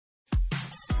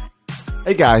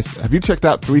Hey guys, have you checked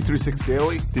out 336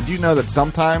 Daily? Did you know that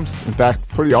sometimes, in fact,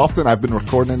 pretty often, I've been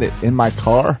recording it in my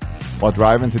car while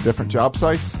driving to different job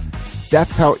sites?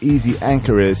 That's how easy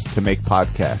Anchor is to make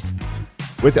podcasts.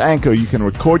 With Anchor, you can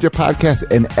record your podcast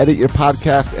and edit your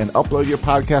podcast and upload your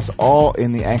podcast all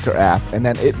in the Anchor app, and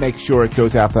then it makes sure it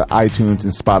goes out to iTunes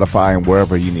and Spotify and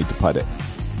wherever you need to put it.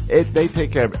 They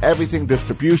take care of everything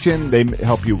distribution. They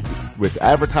help you with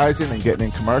advertising and getting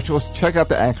in commercials. Check out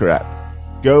the Anchor app.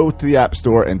 Go to the App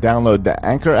Store and download the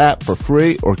Anchor app for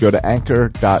free, or go to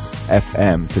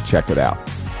anchor.fm to check it out.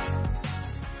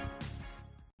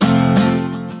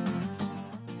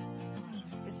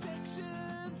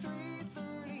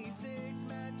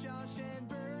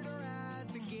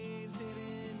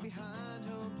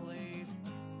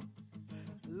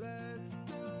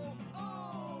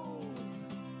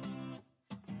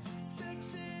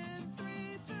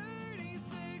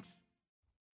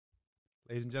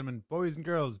 Ladies and gentlemen, boys and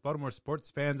girls, Baltimore sports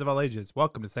fans of all ages,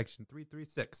 welcome to Section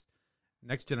 336,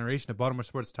 next generation of Baltimore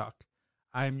sports talk.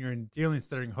 I am your endearingly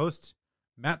stuttering host,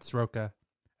 Matt Soroka.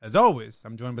 As always,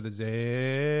 I'm joined by the Zany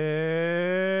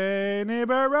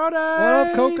Barode. What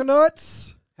up,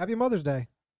 coconuts? Happy Mother's Day.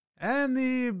 And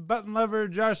the button lover,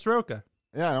 Josh Soroka.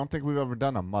 Yeah, I don't think we've ever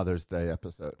done a Mother's Day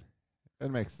episode.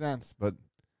 It makes sense, but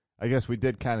I guess we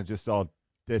did kind of just all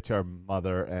ditch our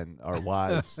mother and our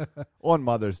wives on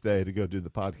Mother's Day to go do the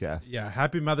podcast. Yeah,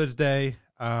 happy Mother's Day.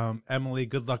 Emily,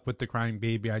 good luck with the crying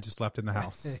baby I just left in the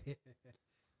house.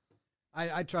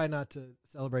 I try not to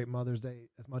celebrate Mother's Day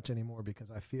as much anymore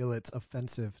because I feel it's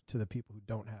offensive to the people who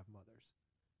don't have mothers.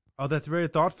 Oh, that's very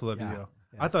thoughtful of Yeah, you.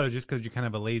 yeah. I thought it was just because you're kind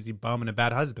of a lazy bum and a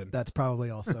bad husband. That's probably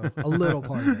also a little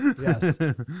part of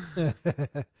it, yes.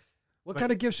 What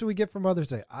kind of gift should we get for Mother's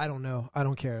Day? I don't know. I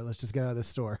don't care. Let's just get out of this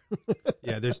store.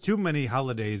 Yeah, there's too many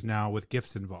holidays now with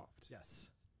gifts involved. Yes.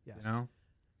 Yes. You know?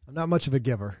 I'm not much of a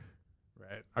giver.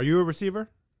 Right. Are you a receiver?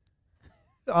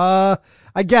 I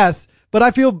guess, but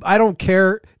I feel I don't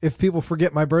care if people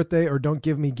forget my birthday or don't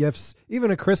give me gifts,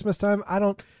 even at Christmas time. I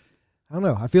don't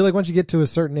know. I feel like once you get to a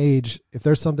certain age, if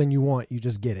there's something you want, you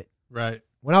just get it. Right.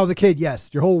 When I was a kid, yes,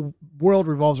 your whole world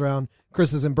revolves around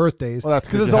Christmas and birthdays. Well, that's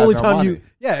because because it's the you only had no time money.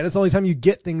 and it's the only time you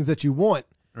get things that you want.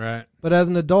 Right. But as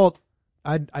an adult,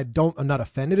 I'm not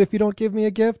offended if you don't give me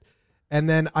a gift, and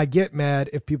then I get mad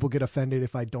if people get offended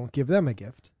if I don't give them a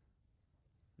gift.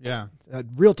 Yeah.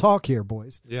 Real talk here,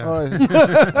 boys. Yeah.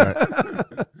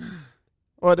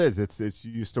 Well, it is. It's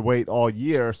you used to wait all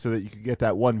year so that you could get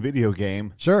that one video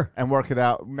game Sure. and work it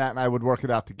out. Matt and I would work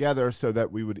it out together so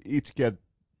that we would each get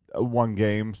one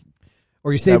game.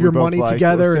 Or you save we your both money like,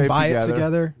 together or and save buy it together.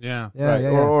 together. Yeah. Yeah, right? yeah,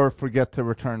 Or forget to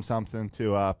return something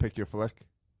to pick your flick.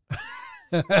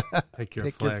 Pick your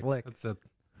Pick your flick. flick. That's a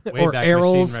Or Wayback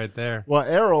arrows. Machine right there. Well,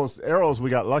 arrows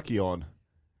we got lucky on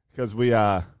because we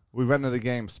rented a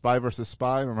game, Spy vs.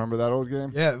 Spy. Remember that old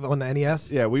game? Yeah, on the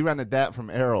NES. Yeah, we rented that from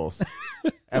Arrows,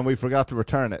 and we forgot to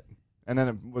return it. And then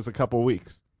it was a couple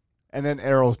weeks. And then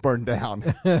Arrows burned down.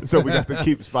 So we got to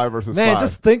keep Spy vs. Man, Spy.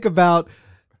 just think about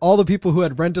all the people who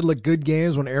had rented like good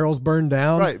games when Arrows burned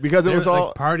down. Right, because it They was were, all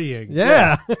like partying.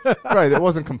 Yeah. right. It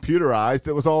wasn't computerized.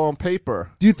 It was all on paper.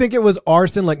 Do you think it was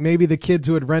arson? Like maybe the kids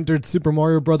who had rented Super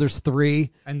Mario Brothers 3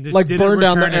 And just like didn't burned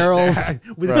down the return it. arrows.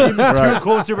 With Right, too right.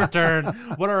 cool to return.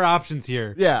 What are our options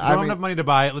here? Yeah, We I don't mean- have money to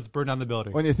buy it. Let's burn down the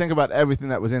building. When you think about everything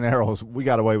that was in Arrows, we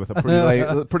got away with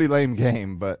a pretty lame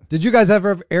game. But Did you guys ever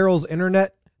have Arrows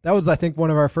Internet? That was, I think,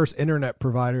 one of our first internet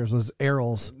providers was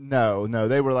Arrows. no,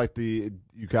 they were like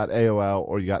you got AOL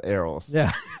or you got Arrows.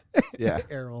 Yeah. Yeah.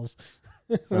 Arrows.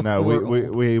 So no,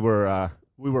 we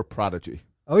were Prodigy.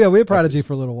 Oh, yeah, we had Prodigy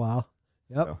for a little while.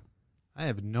 Yep. So. I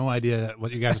have no idea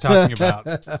what you guys are talking about.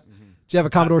 Did you have a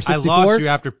Commodore I 64? lost you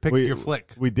after picking your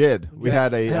flick. We did. We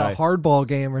had I had a hardball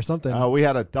game or something. we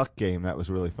had a duck game that was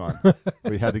really fun.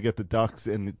 We had to get the ducks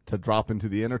in to drop into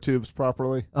the inner tubes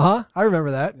properly. Uh-huh. I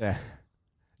remember that. Yeah,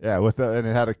 yeah. And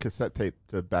it had a cassette tape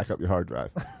to back up your hard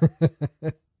drive.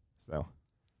 So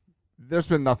there's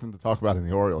been nothing to talk about in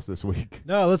the Orioles this week.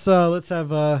 No, let's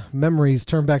have memories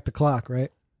turn back the clock,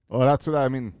 right? Well, that's what I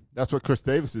mean. That's what Chris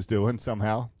Davis is doing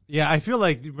somehow. Yeah, I feel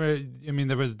like,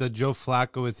 there was the Joe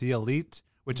Flacco, is he elite?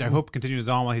 Which I hope continues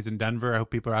on while he's in Denver. I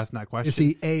hope people are asking that question. Is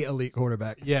he a elite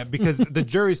quarterback? Yeah, because the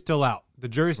jury's still out. The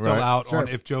jury's still Right. out Sure. on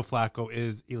if Joe Flacco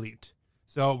is elite.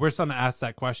 So we're still going to ask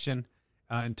that question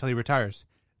until he retires.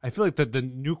 I feel like the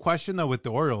new question, though, with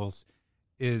the Orioles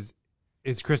is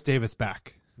Chris Davis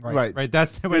back? Right. Right?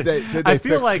 That's the way. Did I they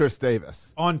feel fix like Chris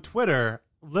Davis? on Twitter,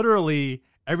 literally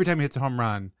every time he hits a home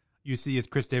run, you see is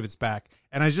Chris Davis back.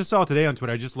 And I just saw today on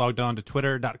Twitter, I just logged on to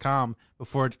twitter.com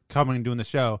before coming and doing the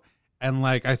show. And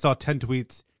I saw 10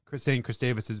 tweets. saying Chris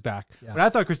Davis is back. Yeah. But I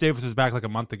thought Chris Davis was back like a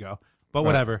month ago. But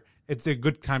whatever. It's a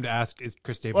good time to ask, is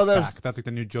Chris Davis back? That's like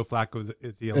the new Joe Flacco.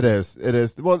 Is he It is. It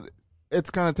is. Well, it's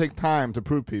going to take time to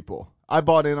prove people. I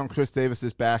bought in on Chris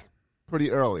Davis's back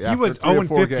pretty early. He was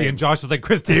 0-50, and Josh was like,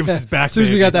 Chris Davis is back. As soon as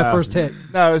he baby. got that first hit.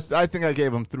 No, I think I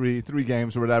gave him three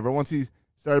games or whatever once he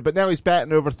started. But now he's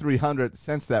batting over 300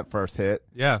 since that first hit.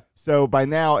 Yeah. So by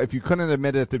now, if you couldn't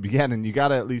admit it at the beginning, you got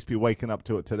to at least be waking up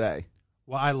to it today.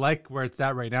 Well, I like where it's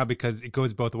at right now because it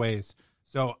goes both ways.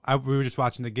 So we were just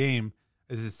watching the game.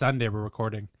 This is Sunday we're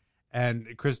recording.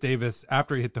 And Chris Davis,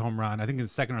 after he hit the home run, I think in the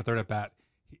second or third at bat,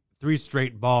 3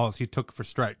 straight balls he took for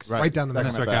strikes. Right down the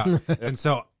Second middle. at Strikeout. bat. And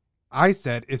so I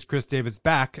said, is Chris Davis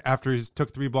back after he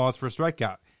took 3 balls for a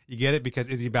strikeout? You get it? Because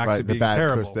is he back Right, to the being bad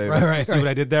terrible? Chris Davis. Right. See what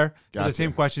I did there? So Gotcha. the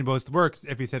same question both works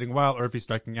if he's hitting well or if he's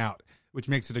striking out, which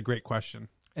makes it a great question.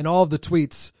 And all of the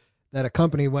tweets that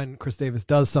accompany when Chris Davis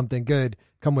does something good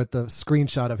come with the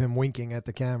screenshot of him winking at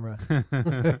the camera.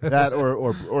 That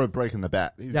or breaking the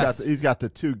bat. He's got the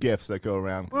 2 gifs that go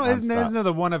around. Well, isn't there nonstop.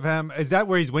 another one of him? Is that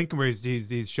where he's winking, where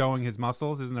he's showing his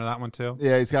muscles? Isn't there that one too?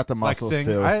 Yeah, he's got the muscles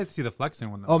Flexing. too. I didn't see the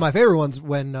flexing one. Though. Oh, my favorite one's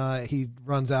when he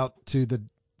runs out to the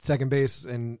second base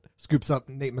and scoops up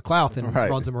Nate McLouth and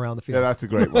Right. runs him around the Yeah, field. that's a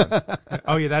great one.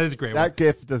 Oh yeah, that is a great one. That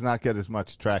gif does not get as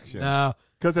much traction No.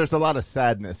 because there's a lot of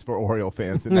sadness for Oriole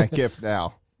fans in that gif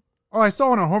now. Oh, I saw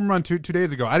on a home run two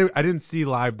days ago. I didn't see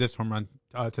live this home run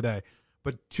today,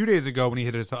 but 2 days ago when he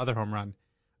hit his other home run,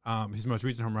 his most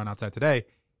recent home run outside today,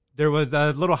 there was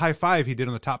a little high five he did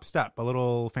on the top step, a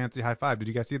little fancy high five. Did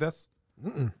you guys see this?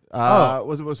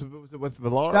 Was it with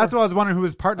Villar? That's what I was wondering who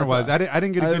his partner was. I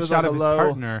didn't get a It good was shot like of a his low-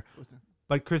 partner,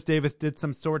 but Chris Davis did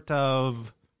some sort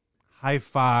of high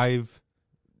five.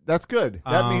 That's good.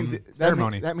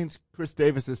 Ceremony. That means Chris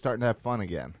Davis is starting to have fun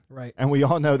again. Right. And we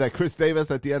all know that Chris Davis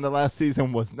at the end of last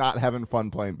season was not having fun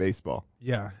playing baseball.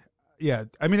 Yeah.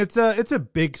 I mean, it's a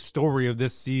big story of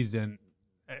this season.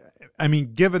 I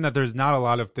mean, given that there's not a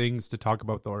lot of things to talk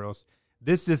about with the Orioles,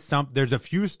 there's a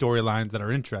few storylines that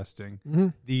are interesting. Mm-hmm.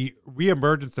 The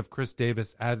reemergence of Chris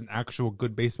Davis as an actual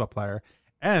good baseball player,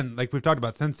 and like we've talked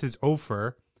about, since his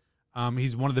offer,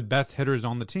 he's one of the best hitters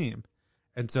on the team.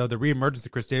 And so the reemergence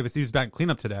of Chris Davis, he was back in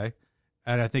cleanup today,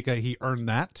 and I think he earned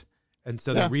that. And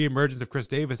so the reemergence of Chris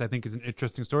Davis, I think, is an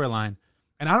interesting storyline.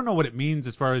 And I don't know what it means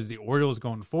as far as the Orioles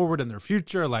going forward in their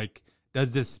future. Like,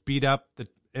 does this speed up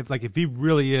if he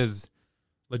really is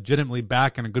legitimately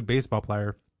back and a good baseball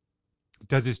player?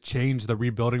 Does this change the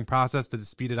rebuilding process? Does it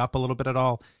speed it up a little bit at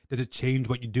all? Does it change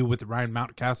what you do with Ryan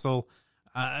Mountcastle?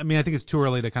 I mean, I think it's too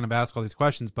early to kind of ask all these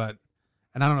questions, and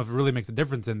I don't know if it really makes a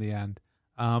difference in the end.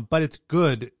 But it's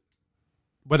good,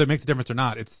 whether it makes a difference or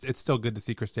not. It's still good to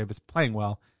see Chris Davis playing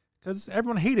well because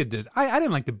everyone hated this. I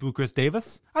didn't like to boo Chris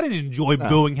Davis. I didn't enjoy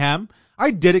booing him.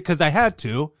 I did it because I had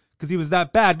to because he was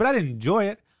that bad, but I didn't enjoy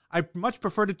it. I much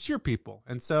prefer to cheer people,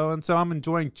 and so I'm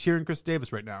enjoying cheering Chris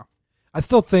Davis right now. I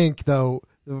still think, though,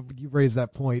 you raised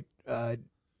that point.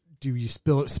 Do you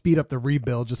speed up the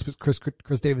rebuild just because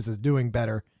Chris Davis is doing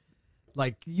better?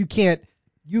 Like you can't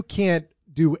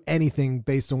do anything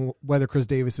based on whether Chris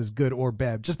Davis is good or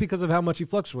bad just because of how much he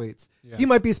fluctuates. Yeah. He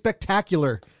might be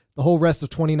spectacular the whole rest of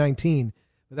 2019,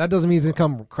 but that doesn't mean he's going to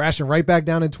come crashing right back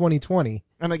down in 2020.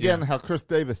 And again, how Chris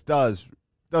Davis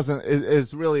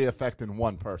is really affecting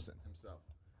one person himself.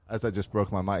 As I just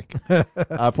broke my mic.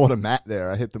 I pulled a mat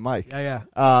there. I hit the mic.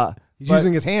 Yeah. He's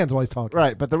using his hands while he's talking.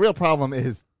 Right, but the real problem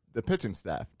is the pitching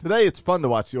staff. Today it's fun to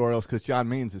watch the Orioles because John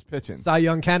Means is pitching. Cy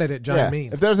Young candidate John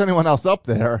Means. If there's anyone else up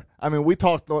there, I mean, we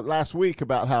talked last week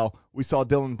about how we saw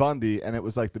Dylan Bundy, and it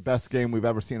was like the best game we've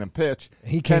ever seen him pitch.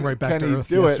 He came right back to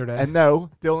earth yesterday. And no,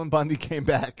 Dylan Bundy came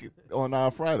back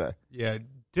on Friday. Yeah,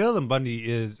 Dylan Bundy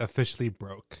is officially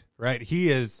broke, right? He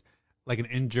is like an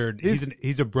injured.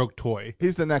 He's a broke toy.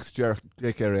 He's the next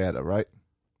Jake Arrieta, right?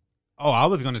 Oh, I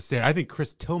was going to say, I think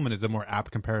Chris Tillman is a more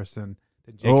apt comparison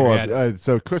than Jake Arrieta.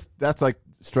 So Chris, that's like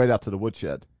straight out to the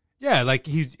woodshed. Yeah, like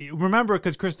remember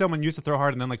because Chris Tillman used to throw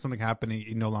hard and then like something happened,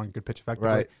 he no longer could pitch effectively.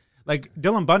 Right. Like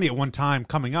Dylan Bundy at one time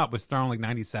coming up was throwing like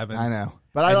 97. I know,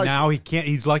 but now he can't.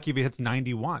 He's lucky if he hits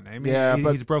 91. I mean,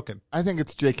 he's broken. I think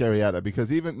it's Jake Arrieta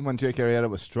because even when Jake Arrieta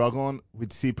was struggling,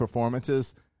 we'd see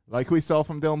performances like we saw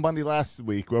from Dylan Bundy last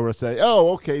week, where we'll say,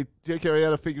 "Oh, okay, Jake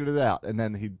Arrieta figured it out," and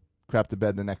then he'd crap to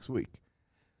bed the next week.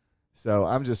 So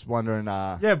I'm just wondering.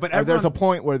 But there's a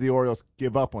point where the Orioles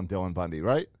give up on Dylan Bundy,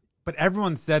 right? But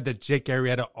everyone said that Jake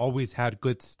Arrieta always had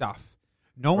good stuff.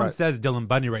 No one says Dylan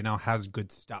Bundy right now has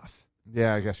good stuff.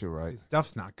 Yeah, I guess you're right. His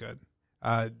stuff's not good.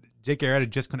 Jake Arrieta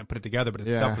just couldn't put it together, but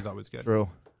his stuff was always good. True.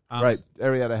 Right.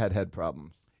 Arrieta had head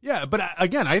problems. Yeah, but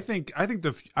again, I think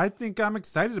I'm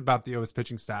excited about the O's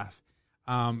pitching staff.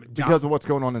 Because of what's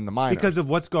going on in the minors. Because of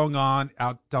what's going on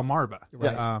out Delmarva.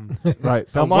 Yes. Right.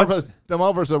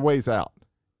 Delmarva's a ways out.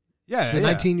 Yeah. The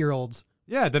 19-year-olds.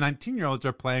 Yeah, the 19-year-olds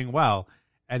are playing well.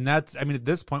 And that's, I mean, at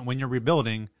this point, when you're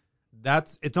rebuilding,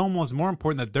 it's almost more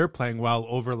important that they're playing well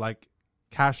over, like,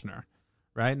 Cashner,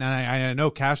 right? And I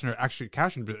know Cashner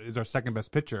is our second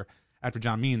best pitcher after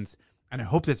John Means, and I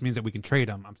hope this means that we can trade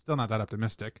him. I'm still not that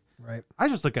optimistic. Right. I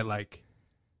just look at, like,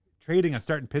 trading a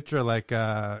starting pitcher like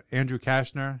Andrew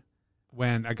Cashner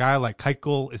when a guy like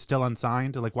Keuchel is still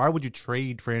unsigned. Like, why would you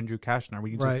trade for Andrew Cashner?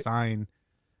 We can just sign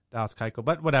Dallas Keuchel.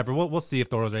 But whatever. We'll see if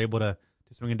the Orioles are able to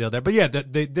swing a deal there. But, yeah,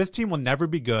 this team will never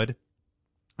be good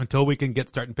until we can get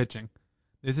starting pitching.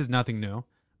 This is nothing new.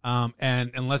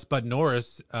 And unless Bud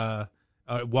Norris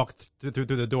walked through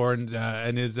the door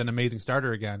and is an amazing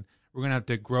starter again, we're going to have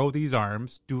to grow these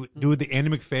arms, do the Andy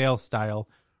McPhail style,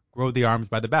 grow the arms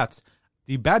by the bats.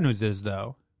 The bad news is,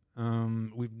 though,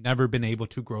 we've never been able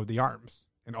to grow the arms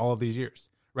in all of these years,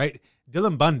 right?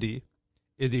 Dylan Bundy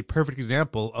is a perfect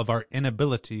example of our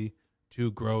inability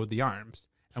to grow the arms.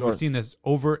 And we've seen this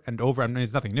over and over. I mean,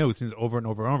 it's nothing new. We've seen this over and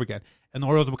over and over again. And the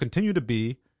Orioles will continue to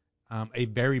be a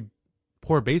very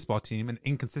poor baseball team, an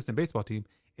inconsistent baseball team,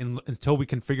 until we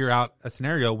can figure out a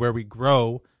scenario where we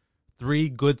grow 3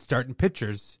 good starting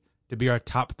pitchers to be our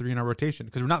top 3 in our rotation.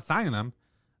 Because we're not signing them.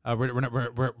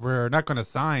 We're not going to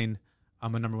sign a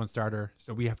number 1 starter,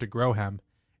 so we have to grow him.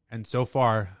 And so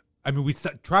far, I mean, we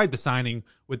tried the signing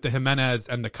with the Jimenez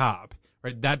and the Cobb,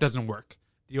 right? That doesn't work.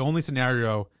 The only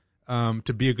scenario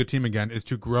to be a good team again is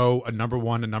to grow a number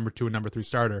 1, a number 2, a number 3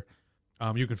 starter.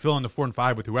 You can fill in the 4 and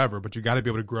 5 with whoever, but you got to be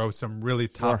able to grow some really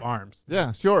top arms.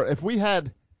 Yeah, sure. If we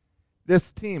had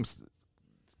this team's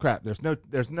crap,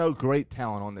 there's no great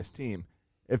talent on this team.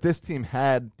 If this team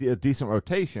had a decent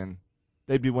rotation,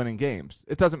 they'd be winning games.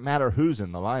 It doesn't matter who's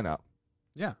in the lineup.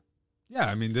 Yeah.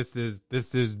 I mean, this is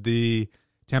the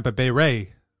Tampa Bay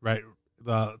Ray, right?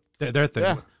 Their thing.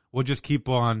 Yeah. We'll just keep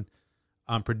on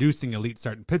producing elite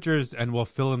starting pitchers, and we'll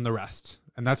fill in the rest.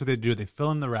 And that's what they do. They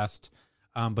fill in the rest,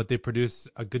 but they produce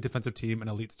a good defensive team and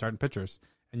elite starting pitchers.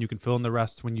 And you can fill in the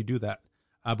rest when you do that.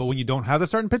 But when you don't have the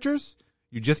starting pitchers,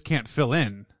 you just can't fill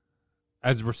in,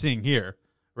 as we're seeing here,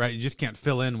 right? You just can't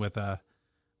fill in with a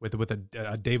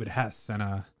David Hess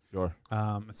and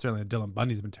certainly a Dylan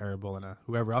Bundy's been terrible, and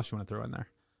whoever else you want to throw in there.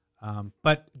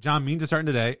 But John Means is starting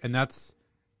today, and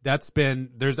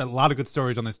there's a lot of good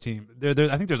stories on this team. I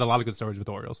think there's a lot of good stories with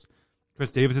the Orioles.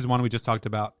 Chris Davis is one we just talked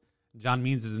about. John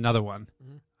Means is another one.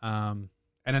 Mm-hmm.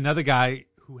 And another guy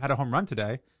who had a home run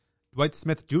today, Dwight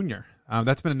Smith Jr.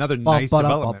 That's been another nice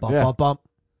development.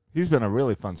 He's been a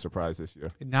really fun surprise this year.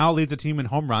 He now leads the team in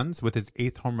home runs with his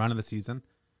 8th home run of the season.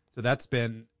 So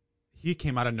he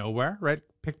came out of nowhere, right?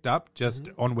 Picked up just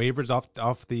on waivers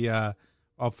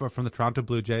from the Toronto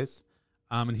Blue Jays.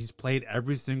 And he's played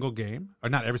every single game, or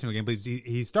not every single game, but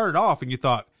he started off and you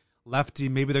thought lefty,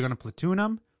 maybe they're going to platoon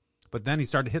him. But then he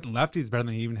started hitting lefties better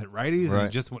than he even hit righties. Right. And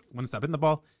he just wouldn't stop hitting the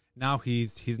ball. Now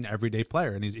he's an everyday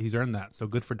player, and he's earned that. So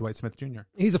good for Dwight Smith Jr.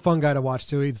 He's a fun guy to watch,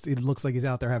 too. He looks like he's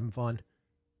out there having fun.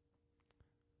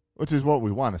 Which is what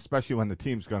we want, especially when the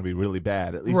team's going to be really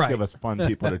bad. At least give us fun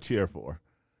people to cheer for.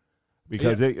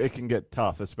 Because it can get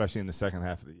tough, especially in the second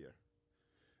half of the year.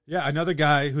 Yeah, another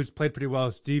guy who's played pretty well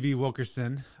is Stevie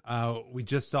Wilkerson. We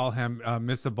just saw him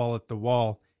miss a ball at the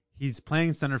wall. He's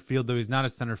playing center field, though he's not a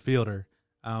center fielder.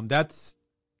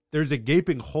 There's a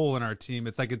gaping hole in our team.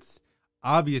 It's like it's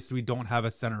obvious we don't have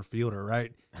a center fielder,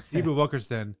 right? Stevie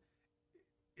Wilkerson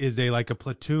is a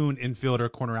platoon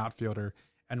infielder, corner outfielder,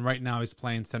 and right now he's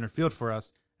playing center field for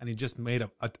us. And he just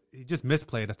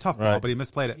misplayed a tough ball, but he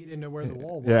misplayed it. He didn't know where the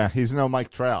wall was. Yeah, he's no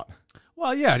Mike Trout.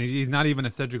 Well, yeah, he's not even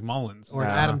a Cedric Mullins or an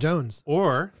Adam Jones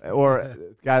or a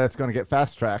guy that's going to get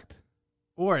fast tracked,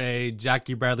 or a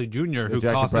Jackie Bradley Jr. who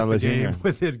cost us the game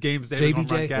with his game-saving home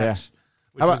run catch,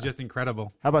 which was just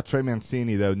incredible. How about Trey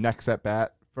Mancini though?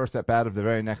 First at bat of the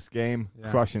very next game,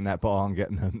 crushing that ball and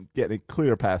getting it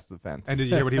clear past the fence. And did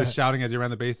you hear what he was shouting as he ran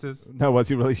the bases? No, was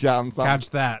he really shouting something?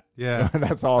 Catch that, yeah.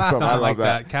 That's awesome. I love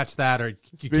that. Catch that, or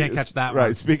you can't catch that. Right.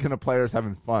 One. Speaking of players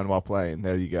having fun while playing,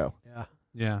 there you go.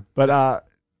 Yeah. But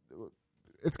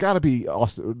it's got to be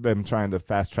them trying to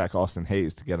fast track Austin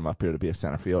Hayes to get him up here to be a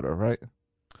center fielder, right?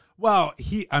 Well,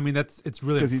 it's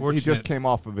really unfortunate. He just came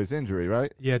off of his injury,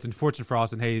 right? Yeah, it's unfortunate for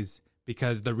Austin Hayes.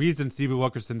 Because the reason Stevie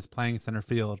Wilkerson's playing center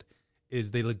field is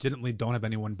they legitimately don't have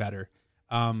anyone better.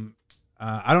 I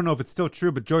don't know if it's still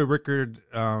true, but Joey Rickard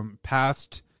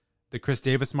passed the Chris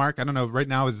Davis mark. I don't know. Right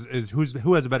now is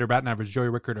who has a better batting average, Joey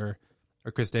Rickard or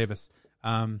Chris Davis?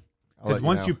 Because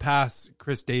once you pass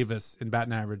Chris Davis in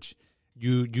batting average,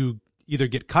 you either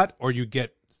get cut or you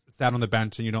get sat on the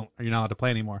bench and you're not allowed to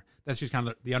play anymore. That's just kind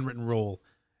of the unwritten rule.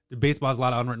 The baseball has a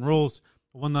lot of unwritten rules.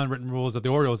 One of the unwritten rules of the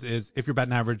Orioles is if your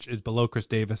batting average is below Chris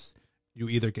Davis, you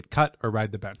either get cut or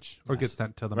ride the bench or get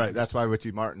sent to the minors. Right, that's why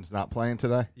Richie Martin's not playing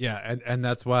today. Yeah, and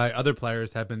that's why other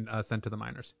players have been sent to the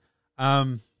minors,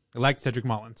 like Cedric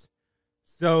Mullins.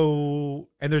 So,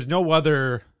 and there's no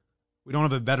other. We don't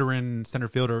have a veteran center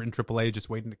fielder in AAA just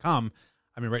waiting to come.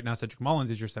 I mean, right now Cedric Mullins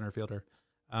is your center fielder.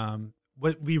 What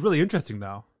would be really interesting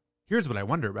though. Here's what I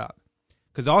wonder about,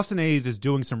 because Austin Hayes is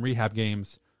doing some rehab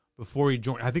games before he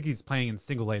joins. I think he's playing in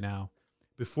Single A now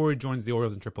before he joins the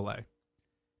Orioles in AAA.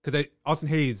 Because Austin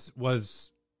Hayes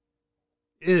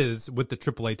is with the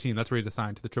AAA team. That's where he's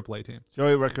assigned, to the AAA team.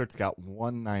 Joey Rickards got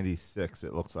 196,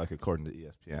 it looks like, according to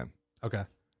ESPN. Okay.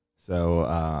 So,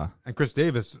 and Chris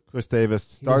Davis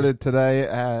started today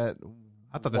at...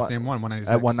 I thought the same one, 196.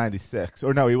 At 196.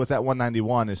 Or no, he was at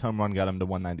 191. His home run got him to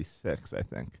 196, I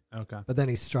think. Okay. But then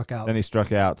he struck out. Then he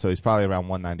struck out, so he's probably around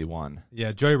 191.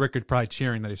 Yeah, Joey Rickard probably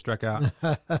cheering that he struck out.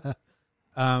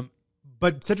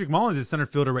 But Cedric Mullins is center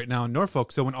fielder right now in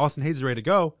Norfolk, so when Austin Hayes is ready to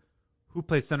go, who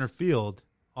plays center field?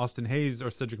 Austin Hayes or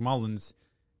Cedric Mullins?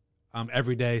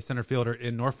 Everyday center fielder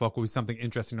in Norfolk will be something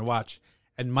interesting to watch,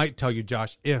 and might tell you,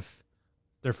 Josh, if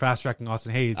they're fast tracking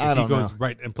Austin Hayes, if he goes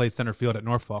right and plays center field at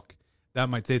Norfolk, that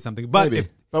might say something. But Maybe.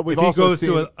 But we've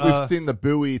seen the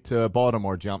Bowie to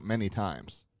Baltimore jump many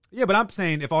times. Yeah, but I'm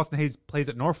saying if Austin Hayes plays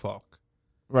at Norfolk,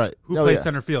 right? Who plays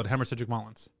center field? Him or Cedric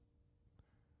Mullins?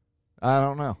 I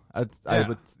don't know.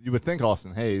 You would think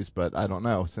Austin Hayes, but I don't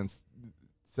know, since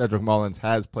Cedric Mullins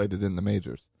has played it in the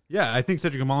majors. Yeah, I think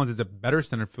Cedric Mullins is a better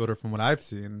center fielder from what I've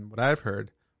seen, what I've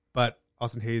heard. But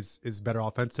Austin Hayes is better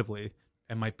offensively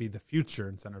and might be the future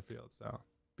in center field. So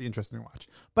be interesting to watch.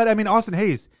 But I mean, Austin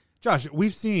Hayes, Josh,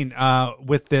 we've seen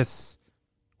with this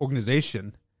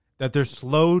organization that they're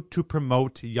slow to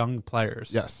promote young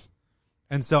players. Yes.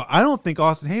 And so I don't think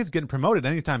Austin Hayes is getting promoted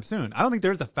anytime soon. I don't think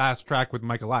there's the fast track with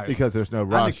Mike Elias. Because there's no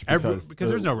rush. Because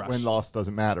there's no rush. Win-loss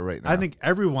doesn't matter right now. I think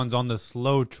everyone's on the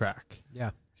slow track.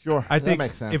 Yeah. Sure. I think that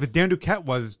makes sense. if Dan Duquette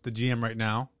was the GM right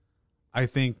now, I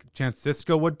think Chance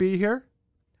Sisco would be here.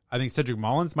 I think Cedric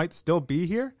Mullins might still be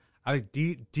here. I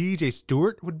think DJ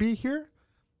Stewart would be here.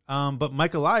 But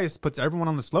Mike Elias puts everyone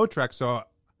on the slow track. So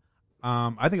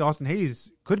I think Austin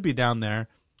Hayes could be down there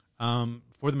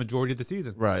for the majority of the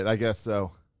season. Right, I guess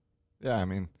so. Yeah, I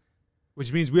mean.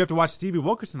 Which means we have to watch Stevie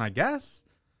Wilkerson, I guess,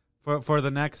 for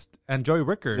the next, and Joey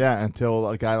Rickard. Yeah, until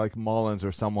a guy like Mullins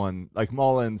or someone like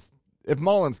Mullins, if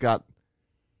Mullins got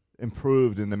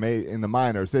improved in the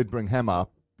minors, they'd bring him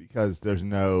up because there's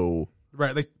no.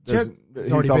 Right, like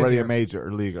he's already a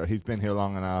major leaguer. He's been here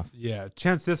long enough. Yeah,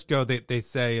 Chance Sisco, they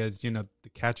say is the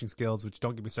catching skills, which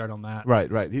don't get me started on that. Right.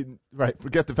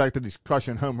 Forget the fact that he's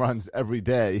crushing home runs every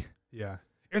day. Yeah,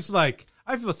 it's like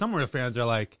I feel some Orioles fans are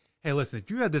like, hey, listen,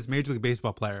 if you had this Major League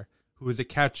Baseball player who is a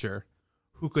catcher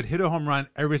who could hit a home run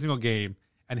every single game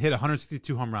and hit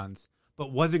 162 home runs,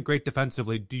 but wasn't great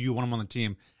defensively, do you want him on the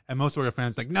team? And most Orioles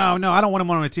fans are like, no, I don't want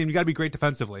him on my team. You got to be great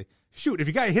defensively. Shoot, if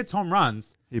your guy hits home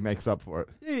runs, he makes up for it.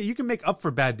 Yeah, you can make up for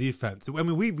bad defense. I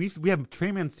mean, we have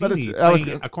Trey Mancini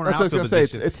playing a corner outfield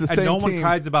position, it's the and same no one team.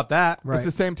 cries about that. Right. It's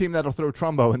the same team that'll throw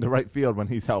Trumbo into right field when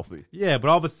he's healthy. Yeah, but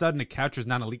all of a sudden, a catcher's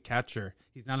not an elite catcher.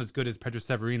 He's not as good as Pedro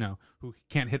Severino, who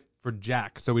can't hit for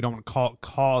jack, so we don't want to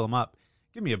call him up.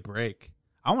 Give me a break.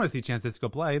 I want to see Chance Sisco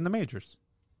play in the majors.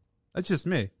 That's just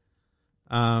me.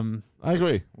 I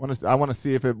agree. I want to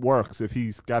see if it works. If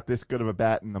he's got this good of a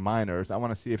bat in the minors, I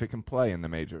want to see if it can play in the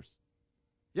majors.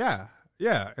 Yeah.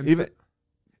 And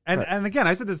and again,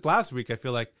 I said this last week. I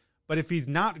feel like, but if he's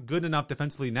not good enough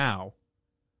defensively now,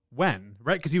 when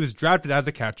right? Because he was drafted as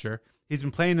a catcher. He's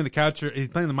been playing in the catcher. He's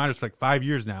playing in the minors for like 5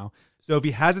 years now. So if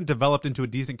he hasn't developed into a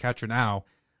decent catcher now,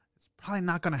 it's probably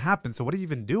not going to happen. So what are you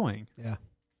even doing? Yeah.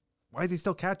 Why is he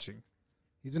still catching?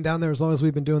 He's been down there as long as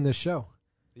we've been doing this show.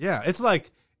 Yeah, it's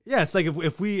like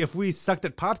if we sucked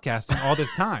at podcasting all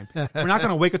this time, we're not going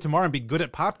to wake up tomorrow and be good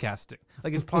at podcasting.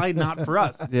 Like, it's probably not for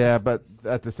us. Yeah, but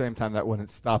at the same time, that wouldn't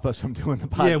stop us from doing the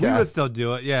podcast. Yeah, we would still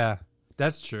do it. Yeah,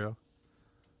 that's true.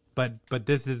 But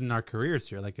this isn't our careers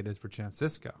here like it is for Chance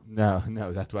Sisco. No,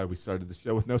 that's why we started the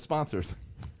show with no sponsors.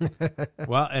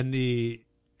 Well, and the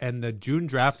June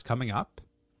draft's coming up,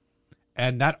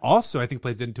 and that also I think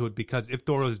plays into it because if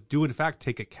the Orioles do in fact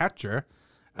take a catcher,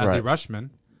 Adley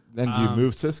Rutschman. Then do you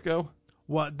move Sisco?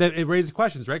 Well, it raises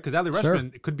questions, right? Because Adley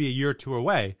Rutschman could be a year or two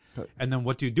away, and then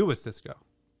what do you do with Sisco?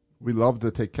 We love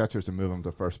to take catchers and move them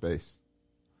to first base.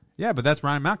 Yeah, but that's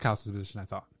Ryan Mountcastle's position, I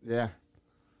thought. Yeah.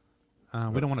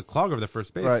 We don't want to clog over the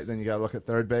first base. Right, then you got to look at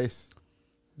third base.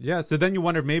 Yeah, so then you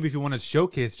wonder maybe if you want to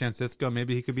showcase Chance Sisco,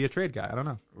 maybe he could be a trade guy. I don't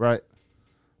know. Right.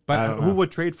 I don't who know.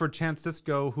 would trade for Chance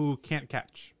Cisco who can't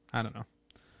catch? I don't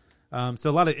know. So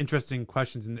a lot of interesting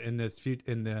questions in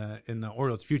the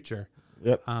Orioles' future.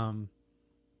 Yep.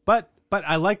 But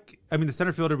I like. I mean, the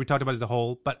center fielder we talked about as a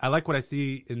whole. But I like what I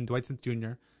see in Dwight Smith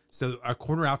Jr. So our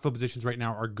corner outfield positions right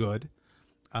now are good.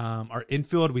 Our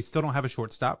infield, we still don't have a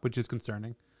shortstop, which is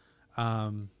concerning.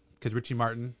 Because Richie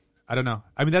Martin, I don't know.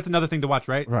 I mean, that's another thing to watch,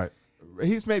 right? Right.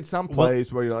 He's made some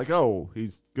plays where you're like, oh,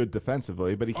 he's good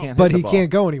defensively, but he can't. But hit the he ball.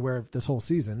 can't go anywhere this whole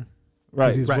season.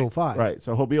 Right. He's Rule 5. Right.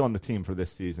 So he'll be on the team for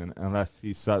this season unless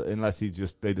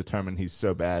they determine he's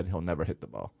so bad he'll never hit the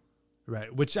ball.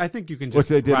 Right. Which I think you can Which just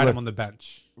they did ride with- him on the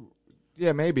bench.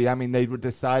 Yeah, maybe. I mean, they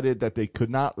decided that they could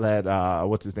not let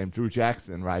Drew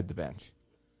Jackson ride the bench.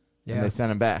 And Yeah. they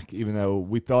sent him back, even though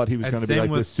we thought he was And going to be same like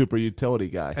with- this super utility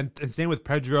guy. And same with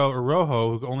Pedro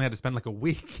Orojo, who only had to spend like a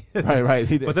week. Right.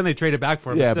 He did. But then they traded back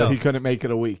for him. Yeah, still. but he couldn't make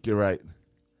it a week. You're right.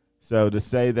 So to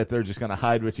say that they're just going to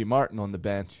hide Richie Martin on the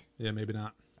bench, Yeah, maybe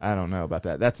not. I don't know about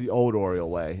that. That's the old Oriole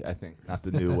way, I think, not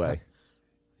the new way.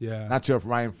 Yeah. Not sure if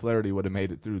Ryan Flaherty would have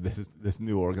made it through this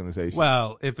new organization.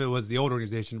 Well, if it was the old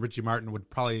organization, Richie Martin would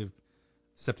probably have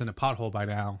stepped in a pothole by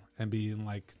now and be in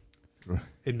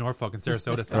Norfolk and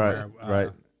Sarasota somewhere. right.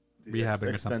 Rehabbing or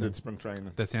Extended something. spring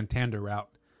training. The Santander route.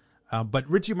 But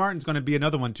Richie Martin's going to be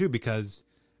another one too because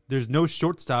there's no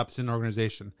shortstops in the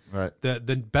organization. Right.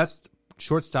 The best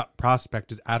shortstop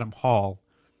prospect is Adam Hall,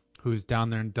 who's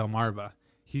down there in Delmarva.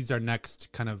 He's our next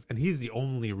and he's the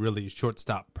only really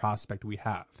shortstop prospect we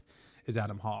have is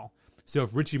Adam Hall. So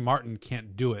if Richie Martin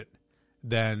can't do it,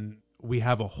 then we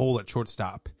have a hole at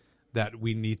shortstop that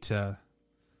we need to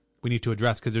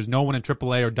address because there's no one in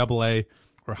AAA or AA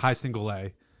or high single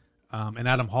A. And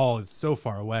Adam Hall is so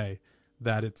far away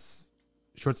that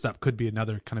shortstop could be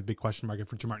another kind of big question mark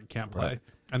if Richie Martin can't play. Right.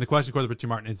 And the question for Richie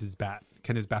Martin is his bat.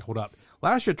 Can his bat hold up?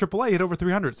 Last year, AAA hit over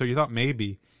 300, so you thought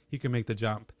maybe he could make the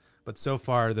jump. But so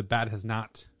far, the bat has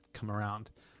not come around.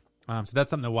 So that's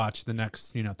something to watch the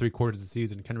next 3 quarters of the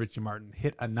season. Can Richie Martin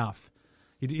hit enough?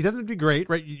 He doesn't have to be great,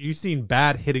 right? You've seen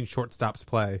bad hitting shortstops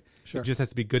play. Sure. It just has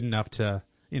to be good enough to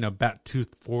bat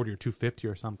 240 or 250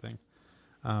 or something.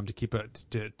 To keep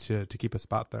a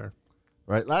spot there.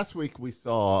 Right. Last week we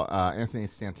saw Anthony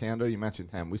Santander. You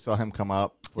mentioned him. We saw him come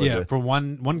up For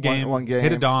one game, one game,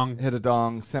 hit a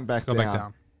dong, sent back go down. back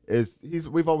down.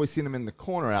 We've always seen him in the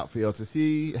corner outfield. Does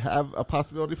he have a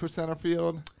possibility for center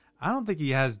field? I don't think he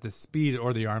has the speed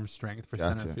or the arm strength for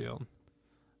Gotcha. center field.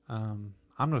 I'm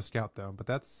no scout though, but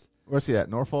that's Where's he at?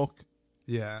 Norfolk?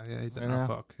 yeah, he's at Yeah.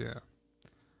 Norfolk. Yeah.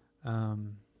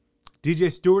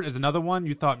 DJ Stewart is another one.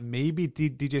 You thought maybe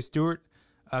DJ Stewart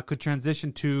could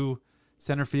transition to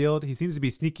center field. He seems to be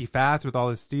sneaky fast with all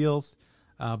his steals.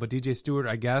 But DJ Stewart,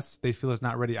 I guess, they feel is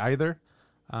not ready either.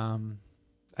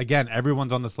 Again,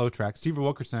 everyone's on the slow track. Steve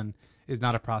Wilkerson is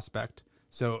not a prospect.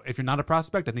 So if you're not a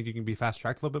prospect, I think you can be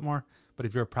fast-tracked a little bit more. But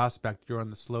if you're a prospect, you're on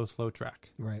the slow track.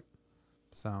 Right.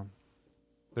 So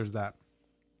there's that.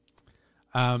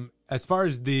 As far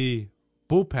as the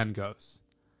bullpen goes,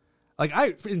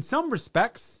 in some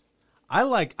respects,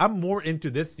 I'm more into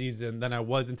this season than I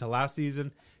was into last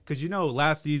season. Because,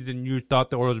 last season you thought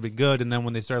the Orioles would be good, and then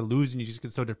when they started losing, you just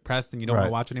get so depressed and you don't want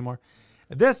to watch anymore.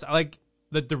 This,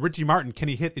 the Richie Martin, can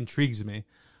he hit, intrigues me.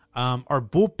 Our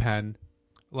bullpen,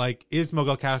 is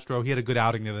Miguel Castro, he had a good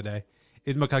outing the other day.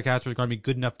 Is Miguel Castro going to be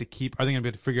good enough to keep? Are they going to be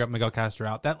able to figure out Miguel Castro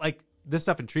out? This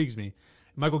stuff intrigues me.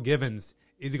 Michael Givens,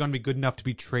 is he going to be good enough to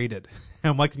be traded?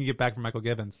 And what can you get back from Michael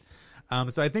Givens?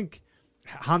 So I think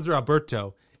Hanser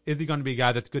Alberto, is he going to be a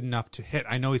guy that's good enough to hit?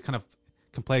 I know he's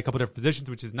can play a couple different positions,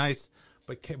 which is nice,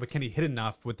 but can he hit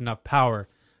enough with enough power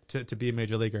to be a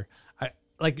major leaguer?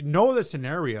 No other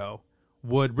scenario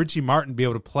would Richie Martin be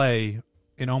able to play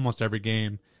in almost every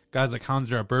game. Guys like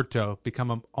Hanser Alberto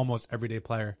become an almost everyday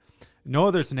player. No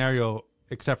other scenario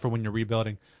except for when you're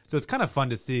rebuilding. So it's kind of fun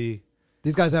to see.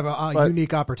 These guys have a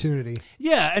unique opportunity.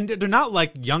 Yeah, and they're not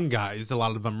like young guys, a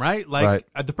lot of them, right? Right.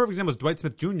 The perfect example is Dwight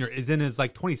Smith Jr. is in his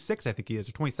 26, I think he is,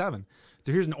 or 27.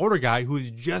 So here's an older guy who's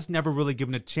just never really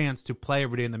given a chance to play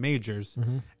every day in the majors.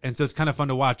 Mm-hmm. And so it's kind of fun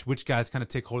to watch which guys kind of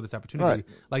take hold of this opportunity, Right.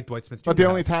 like Dwight Smith Jr. But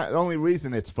the has. only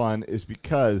reason it's fun is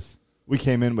because we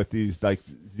came in with these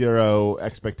zero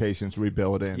expectations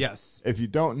rebuilding. Yes. If you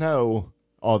don't know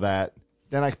all that,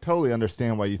 then I totally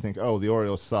understand why you think, oh, the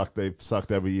Orioles suck. They've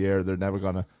sucked every year. They're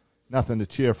never nothing to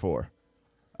cheer for.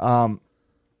 Why's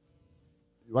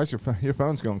your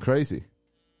phone's going crazy?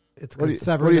 It's What do because you,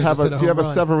 Severino just hit a do you have a home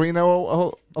run.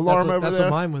 Severino alarm over That's there?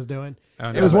 what mine was doing. Oh,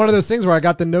 It no, was but one of those things where I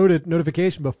got the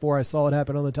notification before I saw it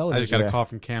happen on the I television. just got Yeah. a call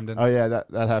from Camden. Oh yeah,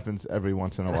 that happens every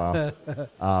once in a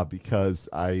while because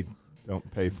I don't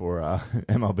pay for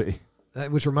MLB.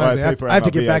 Which reminds me, All right, pay for I have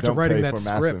to get MLB, back to don't writing pay that for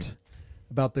Masson. script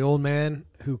about the old man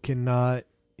who can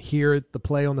hear the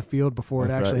play on the field before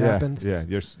That's it actually right. Yeah, happens. Yeah,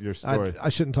 your story. I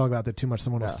shouldn't talk about that too much.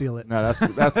 Someone will steal it. No,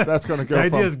 that's going to go. The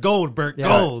idea from, is gold, Bert. Yeah.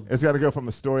 Gold. It's got to go from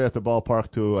a story at the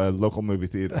ballpark to a local movie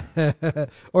theater.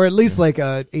 Or at least like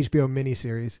a HBO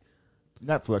miniseries.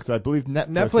 Netflix, I believe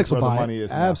Netflix is will where buy the money it. is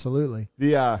now. Absolutely.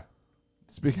 The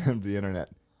speaking of the internet,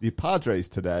 the Padres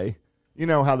today. You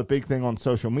know how the big thing on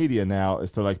social media now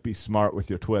is to like be smart with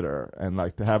your Twitter and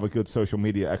like to have a good social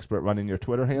media expert running your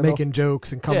Twitter handle, Making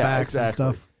jokes and comebacks and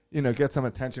stuff. You know, get some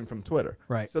attention from Twitter.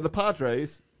 Right. So the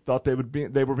Padres thought they were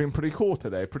being pretty cool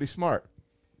today, pretty smart.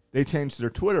 They changed their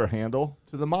Twitter handle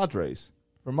to the Madres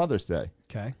for Mother's Day.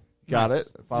 Okay. Got Nice.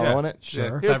 it? Following it?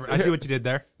 Sure. Yeah, clever. I see what you did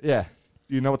there. Yeah.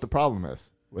 Do you know what the problem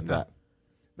is with that?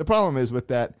 The problem is with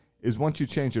that is once you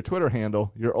change your Twitter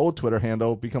handle, your old Twitter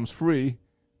handle becomes free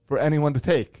for anyone to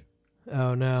take.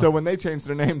 Oh no. So when they changed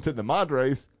their name to the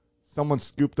Madres, someone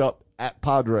scooped up at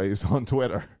Padres on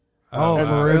Twitter. oh, and,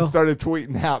 for real? and started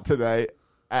tweeting out today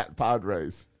at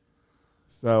Padres.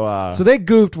 So So they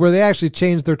goofed where they actually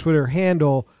changed their Twitter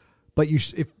handle, but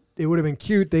if it would have been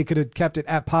cute, they could have kept it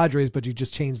at Padres, but you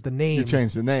just changed the name. you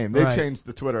changed the name. They Right. changed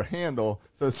the Twitter handle.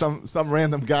 So some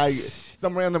random guy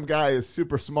is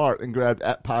super smart and grabbed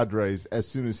at Padres as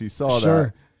soon as he saw Sure.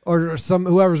 that. Or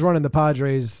whoever's running the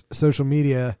Padres social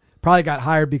media probably got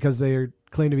hired because they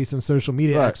claim to be some social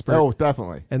media Right. expert, Oh,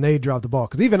 definitely. and they dropped the ball.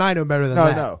 Because even I know better than No,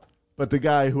 that. no. But the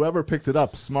guy, whoever picked it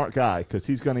up, smart guy, because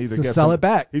he's going to either To get sell some- it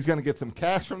back. He's going to get some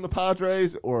cash from the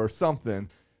Padres or something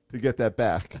to get that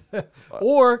back.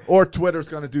 Or Twitter's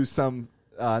going to do some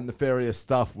nefarious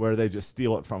stuff where they just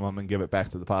steal it from them and give it back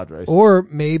to the Padres. Or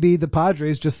maybe the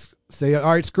Padres just say,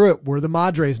 all right, screw it. We're the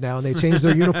Madres now. And they change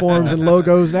their uniforms and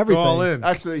logos and Go everything. all in.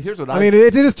 Actually, here's what I mean,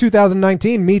 it is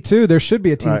 2019. Me too. There should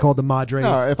be a team Right. called the Madres.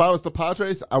 No, if I was the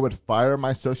Padres, I would fire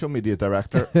my social media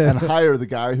director and hire the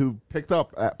guy who picked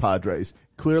up at Padres.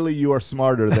 Clearly, you are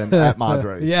smarter than at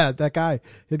Madres. Yeah, that guy.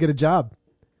 He'll get a job.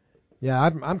 Yeah,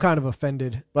 I'm kind of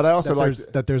offended But I also like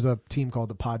that there's a team called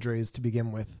the Padres to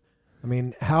begin with. I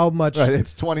mean, how much... right,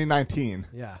 it's 2019.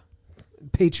 Yeah.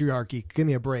 Patriarchy. Give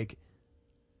me a break.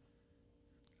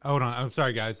 Hold on. I'm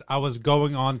sorry, guys. I was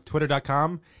going on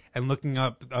Twitter.com and looking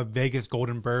up Vegas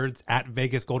Golden Birds at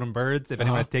Vegas Golden Birds. If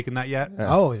anyone had taken that yet,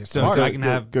 Yeah. Oh, you're so, smart. so I can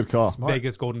have Good call. Smart.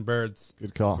 Vegas Golden Birds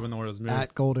Good call. when the Orioles move.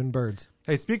 At Golden Birds.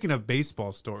 Hey, speaking of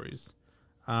baseball stories,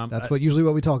 That's usually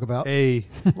what we talk about.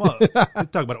 well,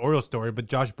 let's talk about Orioles story, but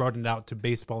Josh broadened out to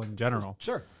baseball in general.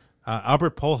 Sure.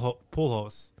 Albert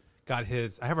Pujols got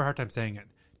his, I have a hard time saying it,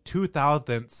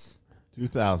 2000th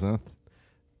 2000th.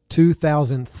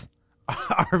 2000th.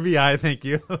 RBI, thank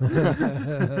you.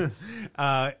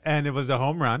 And it was a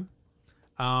home run.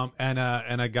 And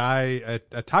a guy,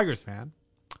 a Tigers fan,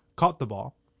 caught the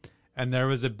ball. And there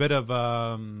was a bit of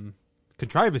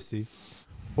controversy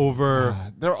over.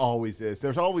 There always is.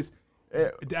 There's always.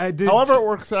 I did- However it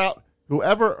works out,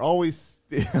 whoever always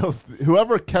steals,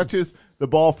 whoever catches the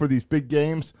ball for these big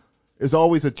games is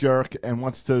always a jerk and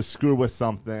wants to screw with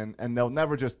something, and they'll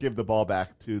never just give the ball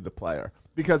back to the player.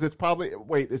 Because it's probably,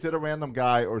 wait, is it a random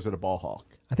guy or is it a ball hawk?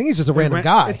 I think he's just a random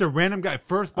guy. It's a random guy.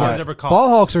 First ball All he's right. ever caught. Ball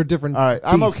hawks are different. All right,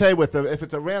 I'm beasts. okay with it. If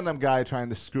it's a random guy trying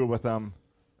to screw with them,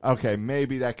 okay,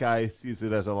 maybe that guy sees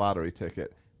it as a lottery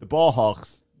ticket. The ball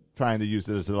hawks trying to use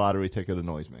it as a lottery ticket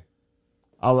annoys me.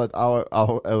 I'll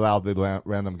allow the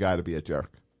random guy to be a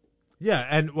jerk. Yeah,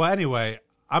 and well, anyway,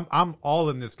 I'm all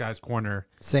in this guy's corner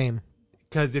Same.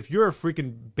 because if you're a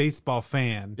freaking baseball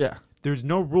fan, Yeah. there's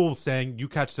no rule saying you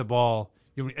catch the ball.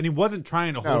 And he wasn't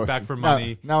trying to hold back for no,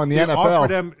 money. no, in the They NFL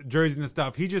offered him jerseys and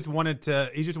stuff. He just wanted to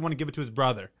give it to his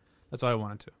brother. That's all I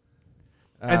wanted to.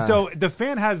 And so the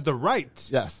fan has the right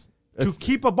Yes. to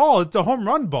keep a ball. It's a home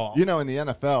run ball. You know, in the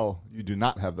NFL, you do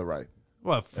not have the right.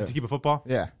 Well, to keep a football.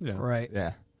 Yeah. Yeah. Right.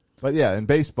 Yeah. But yeah, in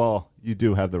baseball, you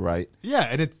do have the right. Yeah,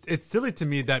 and it's silly to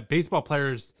me that baseball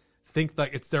players think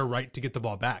like it's their right to get the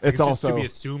ball back. It's just also- to be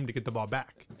assumed to get the ball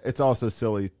back. It's also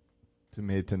silly to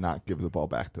me to not give the ball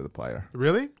back to the player.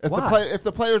 Really? Why? If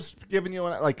the player's giving you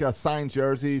like a signed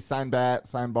jersey, signed bat,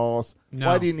 signed balls, No.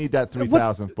 why do you need that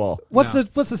 3,000th ball? What's No.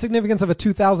 the significance of a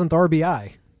 2000th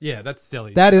RBI? Yeah, that's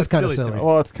silly. That is That's kinda to silly. me.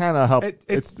 Well, it's kind of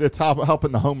It's- it's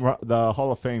helping the the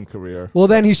Hall of Fame career. Well,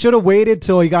 then he should have waited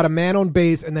till he got a man on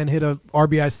base and then hit a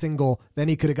RBI single. Then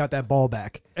he could have got that ball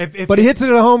back. If- But he hits it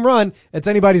at a home run. It's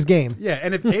anybody's game. Yeah,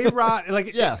 and if A-Rod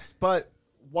like Yes, but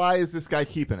why is this guy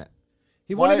keeping it?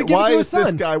 He wanted to give it to his is this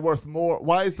son guy worth more?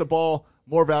 Why is the ball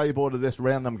more valuable to this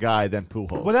random guy than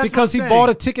Pujols? well, that's because he what I'm bought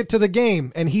a saying. ticket to the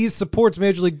game and he supports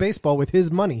Major League Baseball with his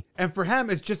money. And for him,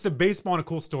 it's just a baseball and a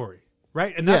cool story.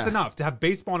 right? And that's Yeah. enough to have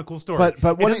baseball and a cool story. But it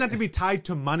when doesn't have to be tied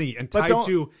to money and tied don't-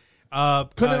 to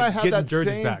Couldn't I have getting that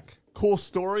jerseys same back. cool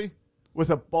story with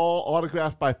a ball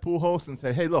autographed by Pujols and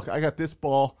say, hey, look, I got this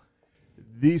ball,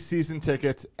 these season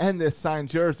tickets, and this signed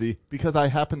jersey because I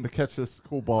happened to catch this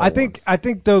cool ball. I think once.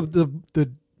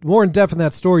 the more in depth in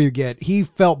that story you get, he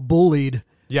felt bullied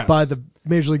Yes. by the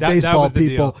Major League That Baseball was the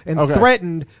people deal. and Okay.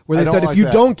 threatened where I they don't said, like if you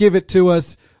that. don't give it to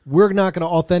us, we're not going to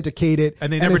authenticate it,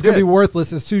 And they never it's going to be did.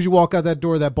 worthless. As soon as you walk out that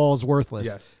door, that ball is worthless.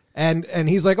 Yes. And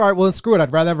he's like, all right, well, then screw it.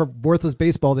 I'd rather have a worthless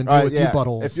baseball than deal All right, with yeah. you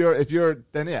buttholes. If you're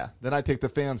then I take the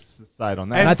fans' side on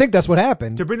that. And I think that's what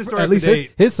happened. To bring the story at up to least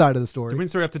date- his side of the story. To bring the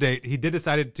story up to date, he did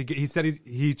decided to get. He said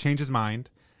he changed his mind,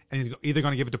 and he's either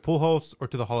going to give it to Pujols or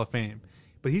to the Hall of Fame.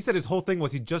 But he said his whole thing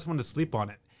was he just wanted to sleep on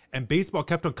it, and baseball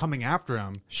kept on coming after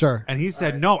him. Sure. And he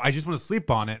said, "No, I just want to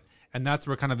sleep on it," and that's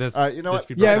where kind of this. All right, you know this what?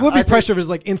 feedback Yeah, it comes. would be I think- pressure if it's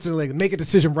like instantly like, make a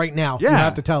decision right now. You Yeah.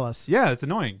 have to tell us. Yeah, it's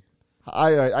annoying.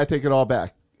 I take it all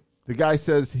back. The guy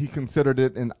says he considered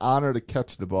it an honor to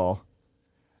catch the ball,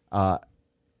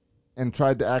 and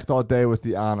tried to act all day with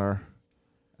the honor,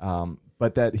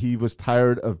 but that he was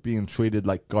tired of being treated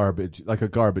like garbage, like a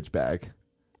garbage bag.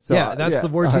 So, Yeah, that's the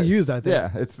words he used, I think. Yeah,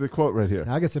 it's the quote right here.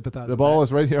 I can sympathize. The with ball that.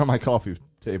 is right here on my coffee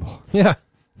table. Yeah.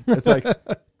 It's like,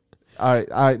 all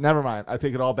right, never mind. I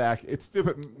take it all back. It's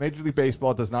stupid. Major League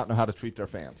Baseball does not know how to treat their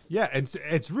fans. Yeah,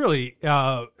 it's really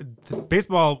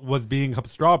baseball was being up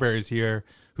strawberries here.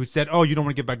 Who said, "Oh, you don't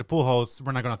want to get back to Pujols?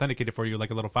 We're not going to authenticate it for you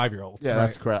like a little 5-year-old." Yeah,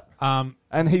 that's crap. Um,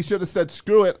 And he should have said,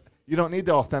 screw it. You don't need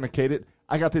to authenticate it.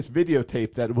 I got this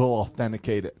videotape that will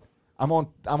authenticate it. I'm on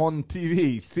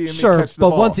TV seeing me Sure, catch the but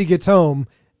ball. once he gets home,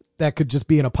 that could just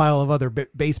be in a pile of other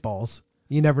baseballs.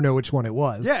 You never know which one it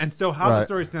was. yeah, and so how the Right.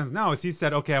 story stands now is he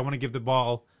said, "Okay, I want to give the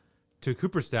ball to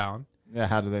Cooperstown," Yeah,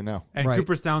 how do they know? and Right.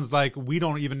 Cooperstown's like, "We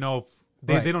don't even know if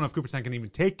they Right. don't know if Cooperstown can even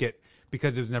take it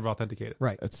because it was never authenticated."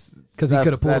 Right. It's 'Cause he that's-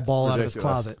 could have pulled a that's ball out of his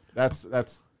ridiculous. closet.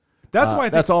 That's That's why I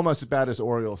think that's almost as bad as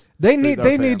Orioles. They treat need their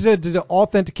they need fans. to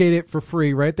authenticate it for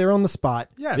free right there on the spot.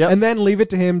 Yes. Yep. And then leave it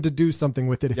to him to do something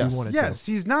with it if Yes. he wanted yes,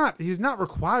 he's not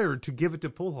required to give it to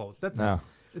Pujols. That's No.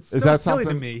 it's Is so that silly to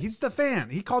something- me. He's the fan.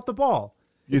 He caught the ball.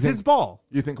 You It's think- his ball.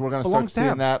 You think we're going to start Belongs to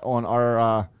seeing him. that on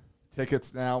our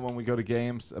tickets now when we go to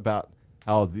games about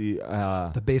how the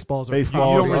to. The baseballs are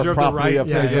baseball You don't is reserve the property right- of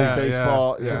yeah, Major League yeah,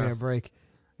 Baseball. yeah. Yes. Give me a break.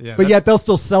 Yeah, But that's- yet they'll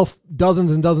still sell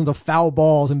dozens and dozens of foul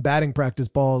balls and batting practice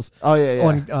balls Oh yeah,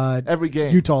 yeah. on Every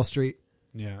game. Utah Street.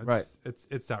 Yeah, it's, Right.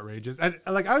 It's outrageous. And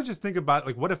like I was just thinking about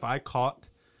like what if I caught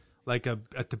like a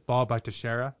ball by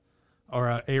Teixeira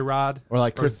or a Rod Or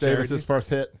like Chris Charity? Davis's first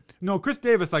hit. No, Chris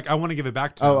Davis. Like I want to give it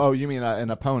back to him. Oh, you mean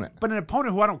an opponent? But an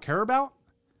opponent who I don't care about.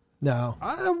 No.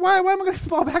 Why am I going to give the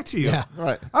ball back to you? Yeah.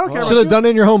 Right. I don't care. Should about have you. done it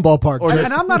in your home ballpark. Or And,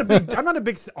 just- and I'm not a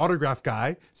big autograph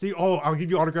guy. See, I'll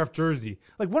give you autograph jersey.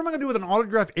 Like, what am I gonna do with an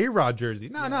autograph A-Rod jersey?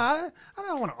 No, I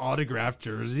don't want an autograph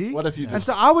jersey. What if you And just-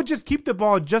 so I would just keep the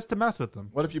ball just to mess with them.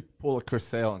 What if you pull a Chris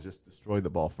Sale and just destroy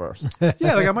the ball first?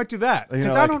 Yeah, like I might do that You because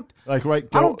know, I like- don't. like right.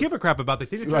 I don't give a crap about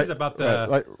this. He just cares about the.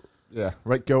 right, yeah,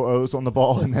 right. Go O's on the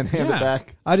ball and then hand Yeah. it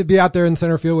back. I'd be out there in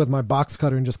center field with my box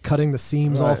cutter and just cutting the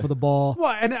seams Right. off of the ball.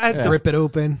 Well, and as Rip it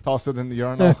open. Toss it in the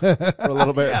urinal for a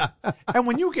little bit. and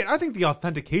when you get, I think the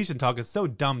authentication talk is so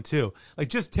dumb too. Like,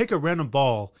 just take a random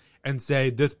ball and say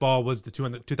this ball was the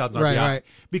 2000 RBI. Right.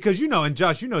 Because and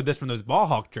Josh, you know this from those ball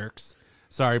hawk jerks.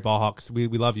 Sorry, ball hawks, we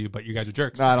love you, but you guys are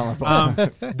jerks. No, I don't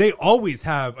know. They always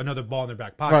have another ball in their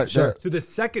back pocket. Right, sure. So the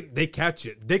second they catch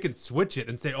it, they can switch it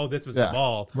and say, "Oh, this was Yeah. the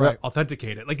ball." Right.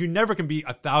 Authenticate it. Like you never can be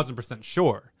 1,000%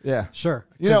 sure. Yeah, Sure.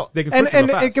 You know, 'Cause they can And switch real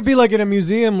it fast. could be like in a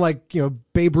museum, like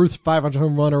Babe Ruth 500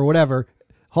 home run or whatever,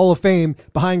 Hall of Fame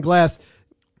behind glass.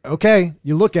 Okay,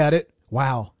 you look at it.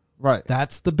 Wow, right.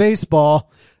 that's the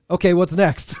baseball. Okay, what's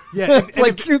next? Yeah, it's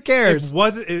like who cares? It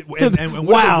wasn't. And what if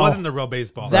Wow. it wasn't the real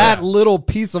baseball? That Yeah. little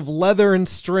piece of leather and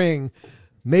string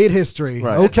made history.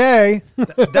 Right. Okay,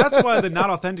 That's why the not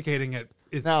authenticating it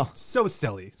is Now- so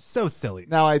silly. So silly.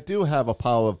 Now I do have a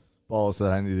pile of balls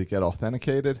that I need to get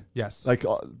authenticated. Yes. Like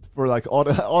for like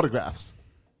autographs.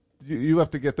 You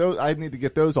have to get those. I need to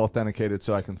get those authenticated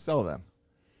so I can sell them.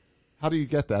 How do you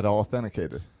get that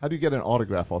authenticated? How do you get an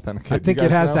autograph authenticated? I think You it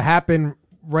guys has know? to happen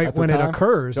right At the when it time?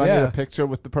 occurs. Do I need Yeah, a picture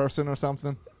with the person or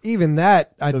something? even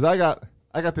that. Because I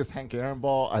got this Hank Aaron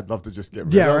ball. I'd love to just get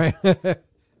rid Yeah, of. right.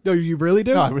 No, you really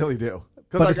do. No, I really do.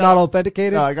 'Cause but I it's got- not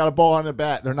authenticated. No, I got a ball on the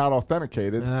bat. They're not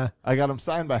authenticated. I got them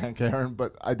signed by Hank Aaron,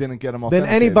 but I didn't get them Then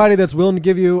authenticated. anybody that's willing to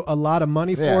give you a lot of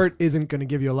money for Yeah. it isn't going to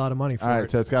give you a lot of money for All right,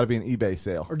 it, so it's got to be an eBay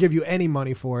sale. or give you any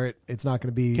money for it. It's not going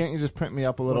to be. Can't you just print me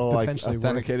up a little it's like potentially worth.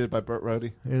 authenticated by Burt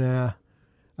Rohde? Yeah,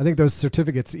 I think those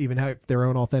certificates even have their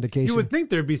own authentication. You would think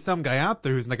there'd be some guy out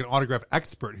there who's like an autograph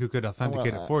expert who could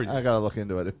authenticate it for you. I got to look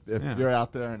into it. If Yeah. you're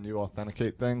out there and you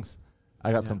authenticate things,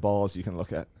 I got some balls you can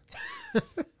look at.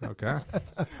 Okay.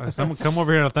 Someone come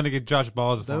over here and authenticate Josh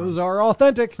Balls. Those are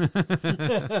authentic.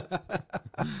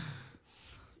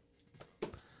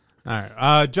 All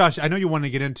right. Josh, I know you want to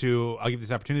get into, I'll give you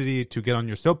this opportunity to get on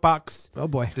your soapbox. Oh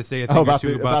boy. To say a thing or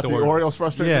two about the Orioles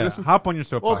frustrating Yeah, this week? hop on your Well,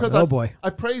 soapbox. because Oh, boy. I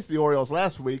praised the Orioles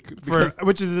last week For, because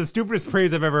which is the stupidest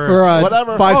praise I've ever For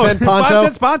Whatever. 5-cent poncho. 5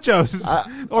 cents ponchos.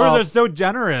 Orioles are so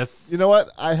generous. you know what?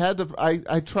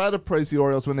 I try to praise the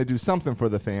Orioles when they do something for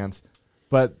the fans,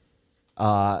 but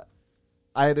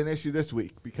I had an issue this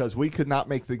week because we could not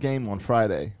make the game on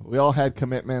Friday. We all had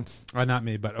commitments, Not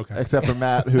me, but okay. except for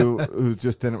Matt, who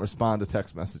just didn't respond to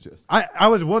text messages. I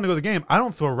was willing to go to the game. I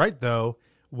don't feel right though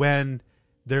when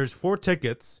there's 4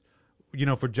 tickets,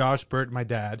 for Josh, Bert, and my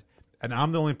dad, and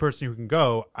I'm the only person who can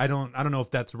go. I don't know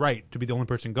if that's right to be the only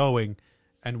person going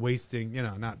and wasting,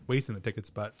 not wasting the tickets,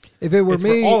 but If it were it's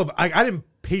me, for all of I didn't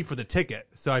pay for the ticket,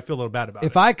 so I feel a little bad about it.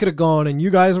 if I could have gone and you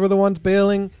guys were the ones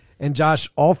bailing and Josh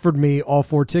offered me all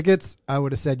 4 tickets, I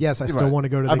would have said, yes, I still Right. want to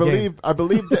go to the game. I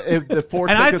believe that if the 4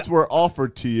 And tickets were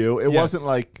offered to you, it Yes. wasn't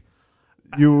like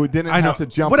you didn't I know. have to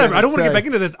jump Whatever. in I don't and want to get say- back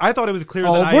into this. I thought it was clear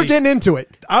Oh, that we're getting into it.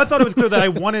 I thought it was clear that I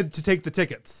wanted to take the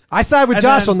tickets. I side with And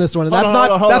Josh then- on this one, and Hold that's on,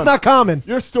 hold on, hold that's on. not common.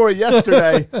 Your story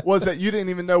yesterday was that you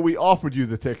didn't even know we offered you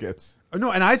the tickets.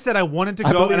 No, and I said I wanted to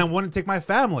I go believe- and I wanted to take my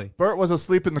family. Bert was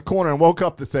asleep in the corner and woke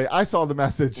up to say, I saw the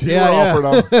message. You Yeah, were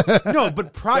offered them. No,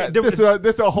 but prior This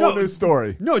is a whole new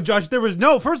story. No, Josh, there was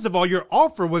no. First of all, your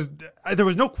offer was there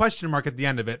was no question mark at the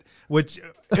end of it, which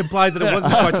implies that it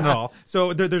wasn't a question at all.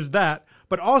 So there's that.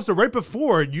 But also, right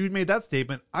before you made that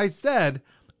statement, I said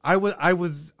I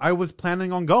was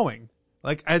planning on going,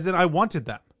 like as in I wanted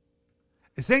them.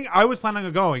 Saying I was planning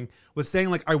on going was saying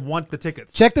like I want the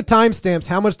tickets. Check the timestamps.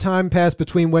 How much time passed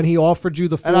between when he offered you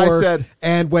the 4 And I said-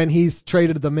 and when he's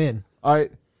traded them in? All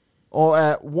right. Well,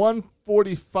 at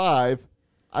 1:45,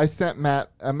 I sent Matt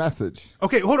a message.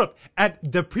 Okay, hold up.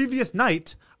 At the previous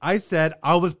night, I said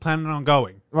I was planning on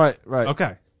going. Right.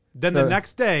 Okay. Then So- the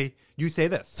next day, you say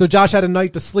this. So Josh had a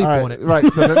night to sleep All right, on it.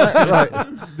 Right. So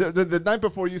the night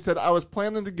before, you said I was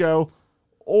planning to go,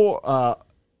 or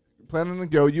planning to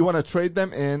go. You want to trade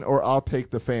them in, or I'll take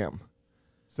the fam.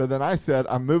 So then I said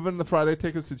I'm moving the Friday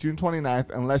tickets to June 29th,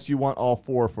 unless you want all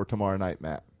 4 for tomorrow night,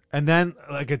 Matt. And then,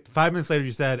 like 5 minutes later,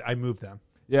 you said I moved them.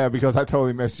 Yeah, because I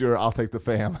totally missed your I'll take the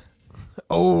fam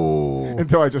Oh,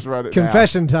 until I just read it. Now.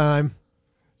 confession time.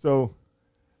 So,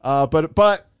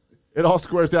 but it all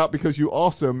squares out because you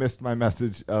also missed my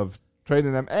message of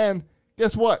trading them. And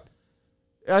guess what?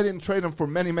 I didn't trade them for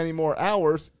many, many more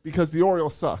hours because the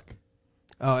Orioles suck.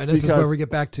 Oh, and this is Because- where we get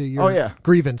back to your Oh, yeah.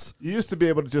 grievance. You used to be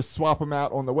able to just swap them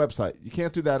out on the website. You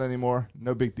can't do that anymore.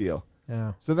 No big deal.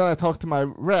 Yeah. So then I talked to my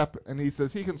rep, and he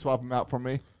says he can swap them out for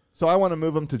me. So I want to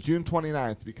move them to June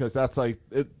 29th because that's like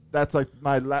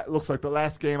my looks like the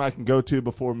last game I can go to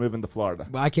before moving to Florida.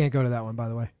 Well, I can't go to that one, by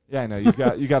the way. Yeah, I know you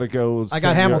got to go. I got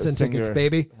sing Hamilton sing tickets, your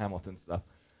baby. Hamilton stuff.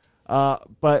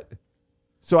 But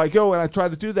so I go and I try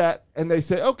to do that, and they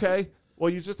say, okay, well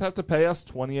you just have to pay us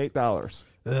 $28.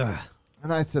 Ugh.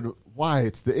 And I said, why?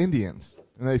 It's the Indians.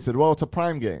 And they said, well, it's a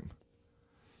prime game.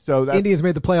 So that Indians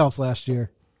made the playoffs last year.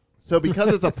 So because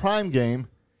it's a prime game,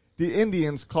 the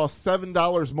Indians cost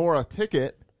 $7 more a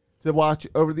ticket to watch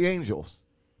over the Angels.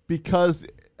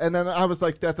 And then I was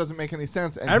like, that doesn't make any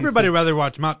sense. And he Everybody said- rather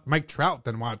watch Mike Trout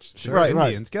than watch the Right, right.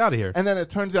 Indians. Get out of here. And then it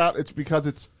turns out it's because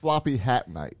it's floppy hat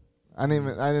night. I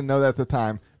didn't know that at the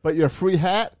time. But your free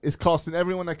hat is costing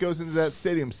everyone that goes into that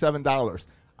stadium $7.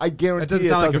 I guarantee doesn't it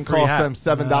sound like a doesn't free cost hat. them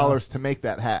 $7 to make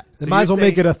that hat. They So might as you're well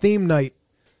make saying- it a theme night.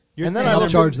 You're And then saying- I'll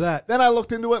looked charge in- that. Then I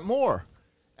looked into it more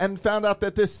and found out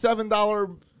that this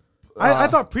 $7 I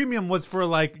thought premium was for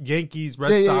like Yankees,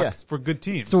 Red Yeah. Sox, for good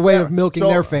teams. It's a way of milking So-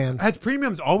 their fans. Has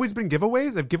premiums always been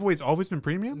giveaways? Have giveaways always been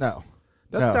premiums? No.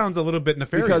 That No. sounds a little bit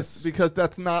nefarious. because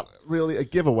that's not really a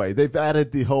giveaway. They've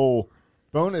added the whole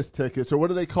bonus tickets, or what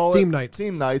do they call Theme it? nights.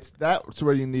 Theme nights. That's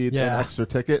where you need Yeah. an extra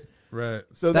ticket. right.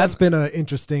 So That's then, been an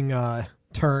interesting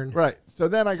turn. right. So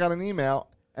then I got an email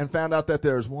and found out that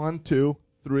there's 1, 2,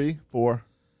 3, 4,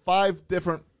 5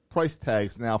 different price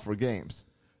tags now for games.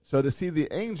 So to see the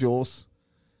Angels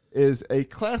is a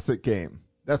classic game.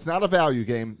 That's not a value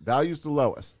game. Value's the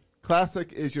lowest.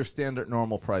 Classic is your standard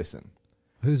normal pricing.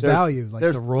 Who's There's- value? Like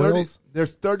there's the Royals?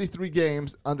 There's 33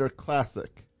 games under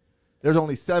classic. There's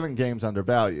only 7 games under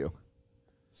value.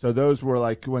 So those were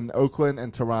like when Oakland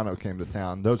and Toronto came to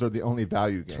town. Those are the only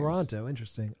value games. Toronto,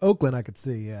 interesting. Oakland, I could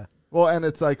see, yeah. Well, and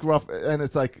it's like rough, and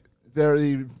it's like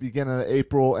very beginning of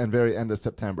April and very end of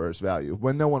September is value,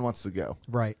 when no one wants to go.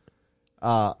 Right.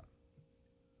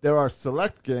 There are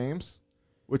select games,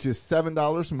 which is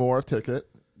 $7 more a ticket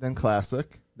than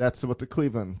Classic. That's what the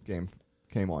Cleveland game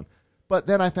came on. But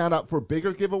then I found out for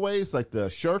bigger giveaways, like the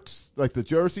shirts, like the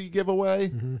jersey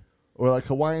giveaway, or like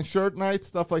Hawaiian shirt night,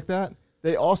 stuff like that,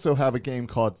 they also have a game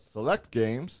called Select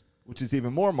Games, which is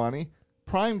even more money,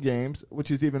 Prime Games, which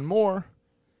is even more,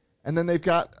 and then they've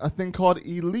got a thing called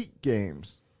Elite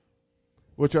Games,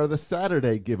 which are the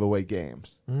Saturday giveaway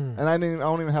games. And I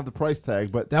don't even have the price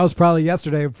tag, but That was probably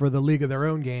yesterday for the League of Their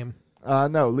Own game.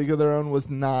 no, League of Their Own was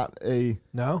not a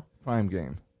No? Prime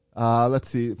game. Let's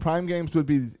see. Prime games would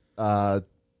be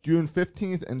June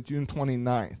 15th and June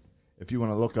 29th, if you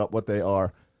want to look up what they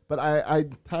are. But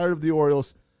I'm tired of the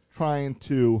Orioles trying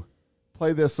to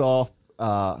play this off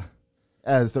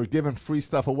as they're giving free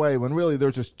stuff away when really they're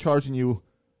just charging you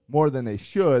more than they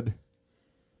should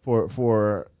for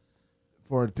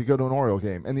to go to an Oriole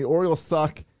game. And the Orioles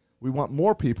suck. We want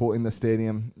more people in the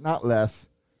stadium, not less.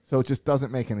 So it just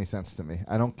doesn't make any sense to me.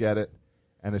 I don't get it.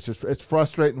 And it's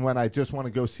frustrating when I just want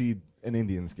to go see an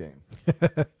Indians game.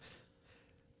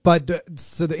 But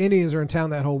so the Indians are in town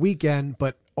that whole weekend,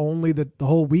 but only the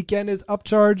whole weekend is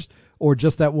upcharged, or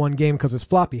just that one game because it's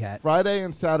Floppy Hat? Friday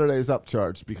and Saturday is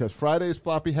upcharged because Friday is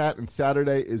Floppy Hat and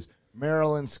Saturday is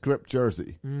Maryland script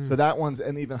jersey. So that one's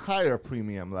an even higher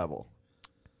premium level.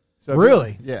 So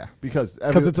Really? Yeah, because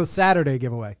Because it's a Saturday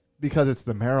giveaway. because it's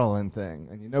the Maryland thing,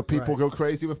 and you know people Right. go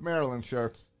crazy with Maryland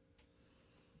shirts.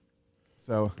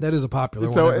 So That is a popular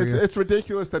one. So every year. it's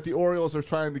ridiculous that the Orioles are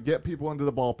trying to get people into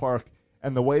the ballpark,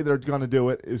 and the way they're going to do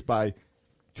it is by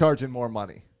charging more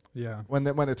money Yeah. when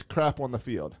it's crap on the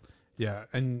field. Yeah,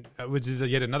 and which is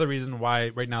yet another reason why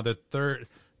right now they're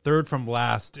third from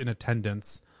last in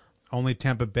attendance. Only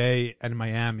Tampa Bay and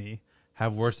Miami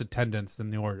have worse attendance than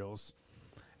the Orioles.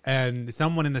 And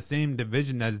someone in the same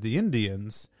division as the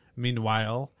Indians,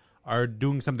 meanwhile, are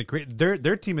doing something great.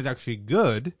 Their team is actually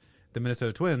good, the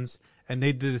Minnesota Twins, and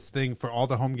they did this thing for all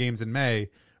the home games in May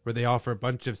where they offer a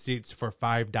bunch of seats for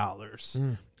 $5.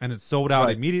 And it sold out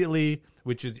Right. immediately,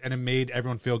 and it made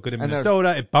everyone feel good in And there's-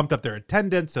 Minnesota. It bumped up their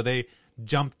attendance, so they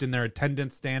jumped in their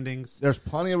attendance standings. There's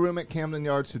plenty of room at Camden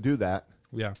Yards to do that.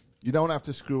 Yeah. You don't have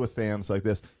to screw with fans like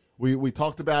this. We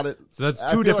talked about it. So that's I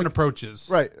two feel different like- approaches.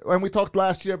 Right. And we talked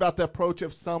last year about the approach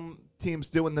of some teams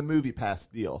doing the movie pass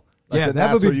deal. Yeah, the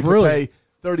that would Nats, be where you brilliant.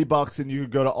 could pay $30 and you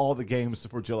could go to all the games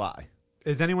for July.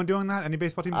 Is anyone doing that? Any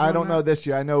baseball teams I doing don't know that? this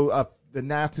year. I know the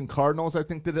Nats and Cardinals, I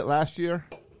think, did it last year.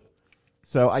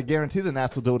 So I guarantee the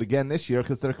Nats will do it again this year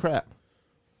because they're crap.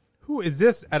 Who is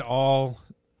this at all?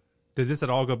 Does this at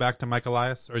all go back to Mike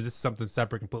Elias, or is this something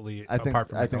separate completely I think apart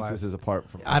from Mike this Elias? is apart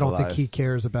from. I don't think Elias. he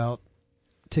cares about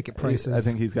ticket prices. I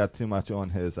think he's got too much on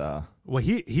his. Well,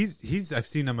 he's I've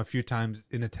seen him a few times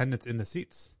in attendance in the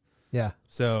seats. Yeah.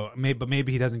 So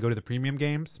maybe he doesn't go to the premium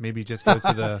games. Maybe he just goes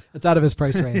to the, It's out of his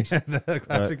price range. the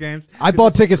classic games. I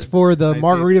bought tickets for the Nice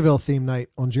Margaritaville theme night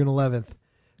on June 11th.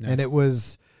 And Nice. it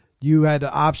was, you had an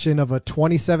option of a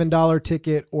 $27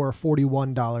 ticket or a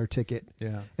 $41 ticket.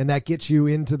 Yeah. And that gets you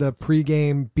into the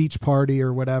pregame beach party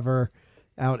or whatever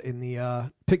out in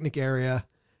the picnic area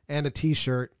and a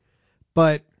T-shirt.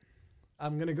 But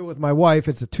I'm going to go with my wife.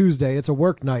 It's a Tuesday. It's a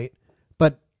work night.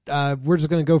 But we're just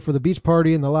going to go for the beach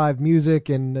party and the live music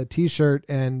and a T-shirt.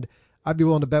 And I'd be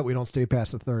willing to bet we don't stay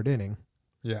past the third inning.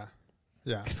 Yeah.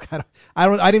 Yeah. I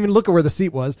didn't even look at where the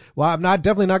seat was. Well, I'm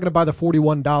definitely not going to buy the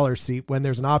 $41 seat when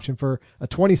there's an option for a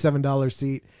 $27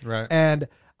 seat. Right. And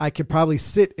I could probably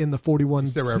sit in the 41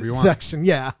 Sit wherever you want. section.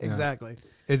 Yeah, exactly.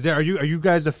 Are you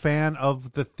guys a fan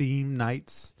of the theme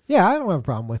nights? Yeah, I don't have a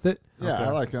problem with it. Yeah, Okay.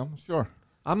 I like him. Sure.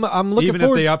 I'm looking Even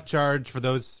forward. if they upcharge for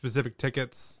those specific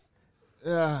tickets,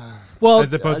 Yeah. well,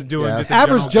 as opposed to doing yeah. just a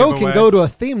average general Joe can giveaway? go to a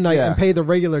theme night Yeah. and pay the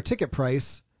regular ticket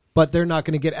price, but they're not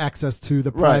going to get access to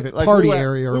the private Like party we went-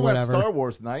 area or we went whatever. Star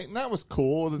Wars night, and that was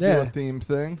cool to do Yeah. a theme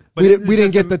thing. But we isn't we it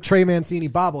didn't just get the Trey Mancini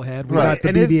bobblehead. We Right. got the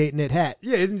And is- BB-8 knit hat.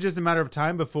 Yeah, isn't it just a matter of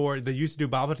time before they used to do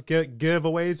bobblehead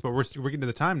giveaways, but we're getting to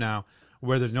the time now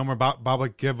where there's no more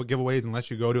bobblehead giveaways unless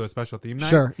you go to a special theme night.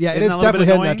 Sure. Yeah, Isn't it's that a little bit definitely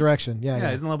heading annoying? that direction. Yeah, Yeah,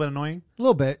 yeah. isn't it a little bit annoying? A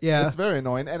little bit. Yeah. It's very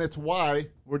annoying, and it's why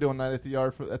we're doing that at the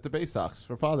yard at the Bay Sox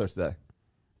for Father's Day.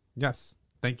 Yes.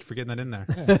 Thank you for getting that in there.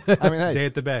 I mean, hey, Day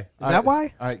at the Bay. Is that why?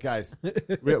 All right, guys.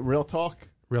 Real talk.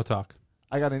 Real talk.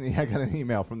 I got an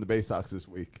email from the Bay Sox this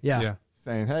week Yeah.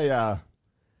 saying, "Hey,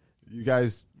 you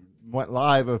guys went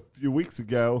live a few weeks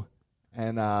ago,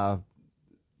 and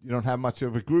you don't have much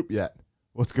of a group yet.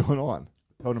 What's going on?"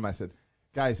 I told him, I said,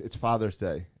 "Guys, it's Father's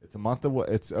Day. It's a month away.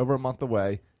 It's over a month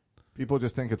away. People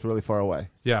just think it's really far away.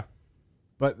 Yeah.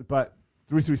 But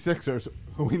 336ers,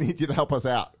 we need you to help us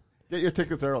out. Get your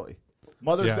tickets early.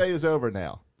 Mother's Yeah. Day is over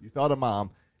now. You thought of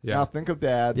mom. Yeah. Now think of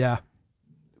dad. Yeah.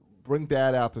 Bring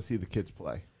dad out to see the kids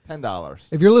play. $10.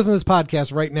 If you're listening to this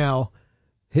podcast right now,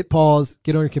 hit pause,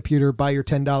 get on your computer, buy your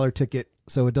 $10 ticket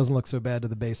so it doesn't look so bad to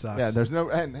the Bay Sox. Yeah, there's no.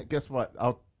 And guess what?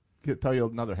 Tell you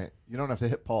another hint. You don't have to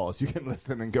hit pause. You can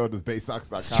listen and go to It's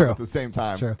baysox.com true. at the same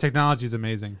time. It's true. Technology is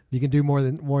amazing. You can do more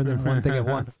than one thing at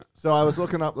once. So I was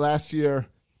looking up last year,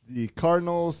 the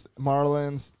Cardinals,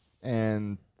 Marlins,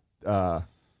 and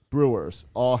Brewers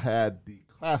all had the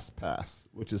Class Pass,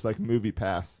 which is like movie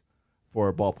pass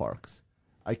for ballparks.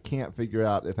 I can't figure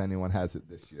out if anyone has it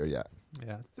this year yet.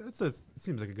 Yeah, it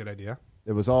seems like a good idea.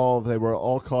 They were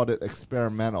all called it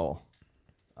experimental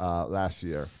last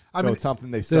year. I mean, it's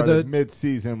something they so started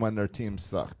mid-season when their team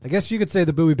sucked. I guess you could say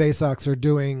the Bowie Bay Sox are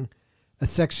doing a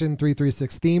Section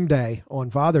 336 theme day on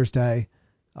Father's Day.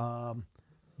 Why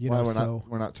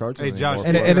we're not charging Hey, Josh,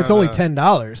 anymore for and it. it's only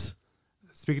 $10.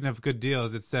 Speaking of good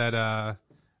deals, it said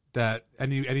that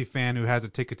any fan who has a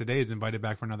ticket today is invited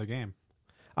back for another game.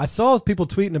 I saw people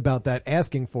tweeting about that,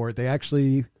 asking for it. They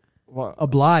actually What-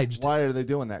 obliged Why are they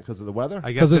doing that? Because of the weather?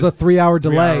 I guess because there's a 3-hour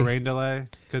delay. 3-hour rain delay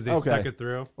because they Okay. stuck it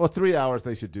through. Well, 3 hours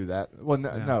they should do that. Well,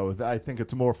 Yeah. no, I think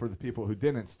it's more for the people who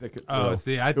didn't stick it. Oh, through,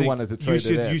 see, I who think wanted to you trade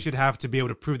should it in. you should have to be able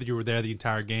to prove that you were there the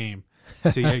entire game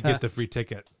to get the free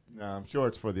ticket. No, I'm sure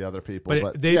it's for the other people. But,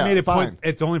 But, they yeah, made a fine. point.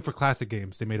 It's only for classic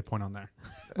games. They made a point on there.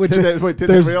 Which Did they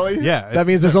there's- really? Yeah, that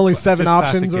means there's only 7 just classic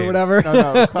options or games. whatever.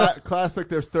 No. Classic.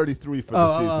 There's 33 for the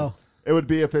Oh, season. oh. It would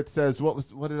be if it says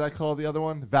what did I call the other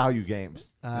one? Value games.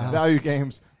 Oh. Value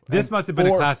games. This And must have been a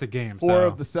four- classic game. Four so.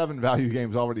 of the 7 value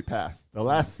games already passed. The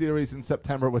last series in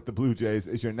September with the Blue Jays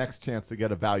is your next chance to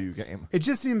get a value game. It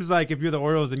just seems like if you're the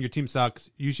Orioles and your team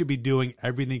sucks, you should be doing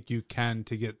everything you can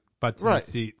to get butts in the Right.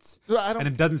 seats. I don't. And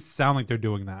it doesn't sound like they're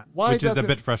doing that, Why which is a doesn't-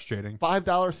 bit frustrating.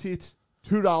 $5 seats,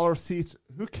 $2 seats.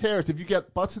 Who cares if you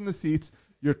get butts in the seats?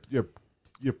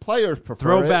 Your players prefer it.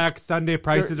 Throwback Sunday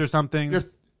prices or something.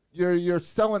 You're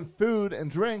selling food and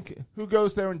drink. Who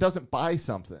goes there and doesn't buy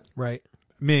something? Right.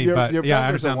 Me, your but yeah, I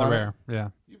vendors understand the don't rare. want Yeah,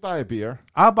 You buy a beer,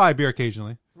 I'll buy a beer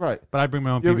occasionally, right? but I bring my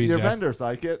own Your PBJ. vendors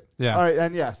like it. Yeah. All right,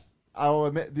 and yes, I will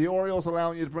admit the Orioles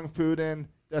allowing you to bring food in.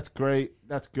 That's great.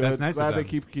 That's good. That's nice of Glad they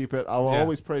them. keep it. I will Yeah.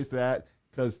 always praise that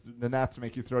because the Nats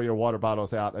make you throw your water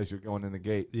bottles out as you're going in the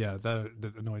gate. Yeah, that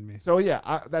annoyed me. So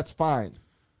yeah, that's fine.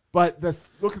 But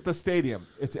look at the stadium.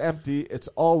 It's empty. It's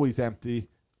always empty.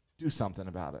 Do something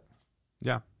about it.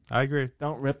 Yeah, I agree.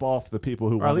 Don't rip off the people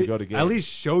who Or want to go to games. at least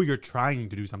show you're trying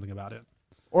to do something about it.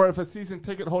 Or if a season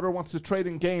ticket holder wants to trade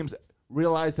in games,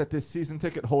 realize that this season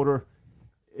ticket holder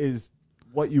is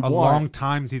what you A want. long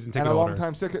time season ticket and a holder. long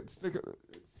time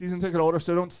season ticket holder,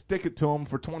 so don't stick it to them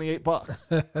for $28.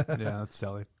 Yeah, that's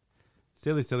silly.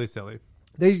 Silly.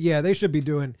 They should be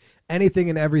doing anything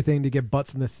and everything to get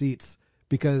butts in the seats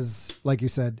because, like you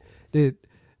said,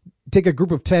 take a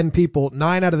group of 10 people,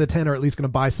 9 out of the 10 are at least going to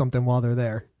buy something while they're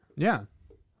there, Yeah.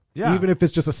 Yeah. even if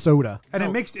it's just a soda. And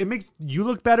it makes you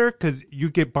look better because you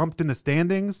get bumped in the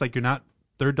standings. Like you're not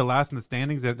third to last in the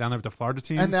standings down there with the Florida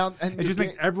teams. And it your just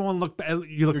makes game- everyone look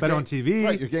you look Your better game- on TV.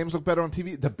 Right, your games look better on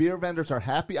TV. The beer vendors are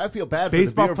happy. I feel bad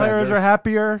Baseball for the beer players vendors. are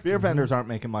happier. Beer vendors aren't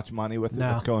making much money with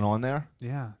No. what's going on there.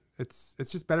 Yeah, it's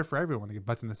just better for everyone to get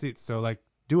butts in the seats. So like,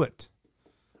 do it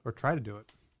or try to do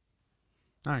it.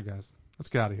 All right, guys, let's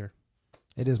get out of here.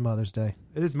 It is Mother's Day.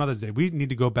 It is Mother's Day. We need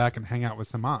to go back and hang out with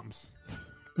some moms.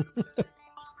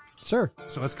 Sure.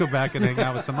 So let's go back and hang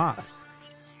out with some moms.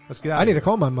 Let's get out. I of need here. to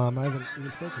call my mom. I haven't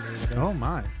even spoken to her today. Oh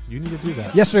my, you need to do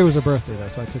that. Yesterday was her birthday, though,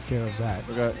 so I took care of that.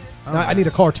 Okay. Now I need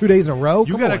to call her 2 days in a row?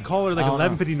 You Come gotta on. call her like I don't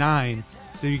know. 11:59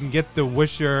 so you can get the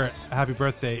wish her happy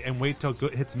birthday and wait till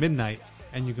it hits midnight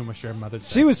and you can wish her Mother's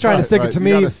Day. She was trying to stick it to You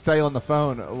me. gotta stay on the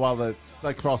phone while it's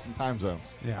like crossing time zones.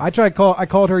 Yeah. I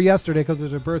called her yesterday because it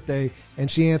was her birthday,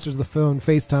 and she answers the phone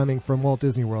FaceTiming from Walt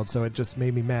Disney World, so it just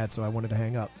made me mad, so I wanted to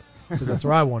hang up because that's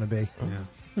where I want to be.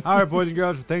 Yeah. All right, boys and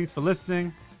girls, thanks for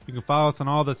listening. You can follow us on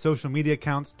all the social media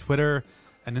accounts, Twitter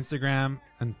and Instagram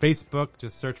and Facebook.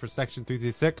 Just search for Section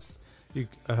 336. You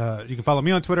can follow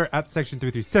me on Twitter at Section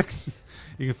 336.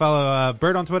 You can follow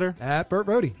Bert on Twitter. At Bert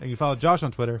Brody. And you can follow Josh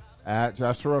on Twitter. At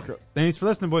Josh Soroka. Thanks for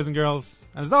listening, boys and girls.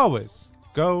 And as always,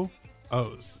 go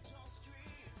O's.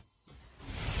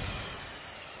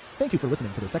 Thank you for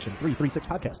listening to the Section 336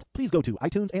 podcast. Please go to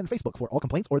iTunes and Facebook for all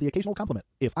complaints or the occasional compliment.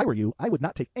 If I were you, I would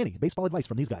not take any baseball advice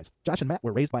from these guys. Josh and Matt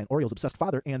were raised by an Orioles-obsessed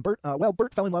father, and Bert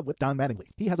fell in love with Don Mattingly.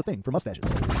 He has a thing for mustaches.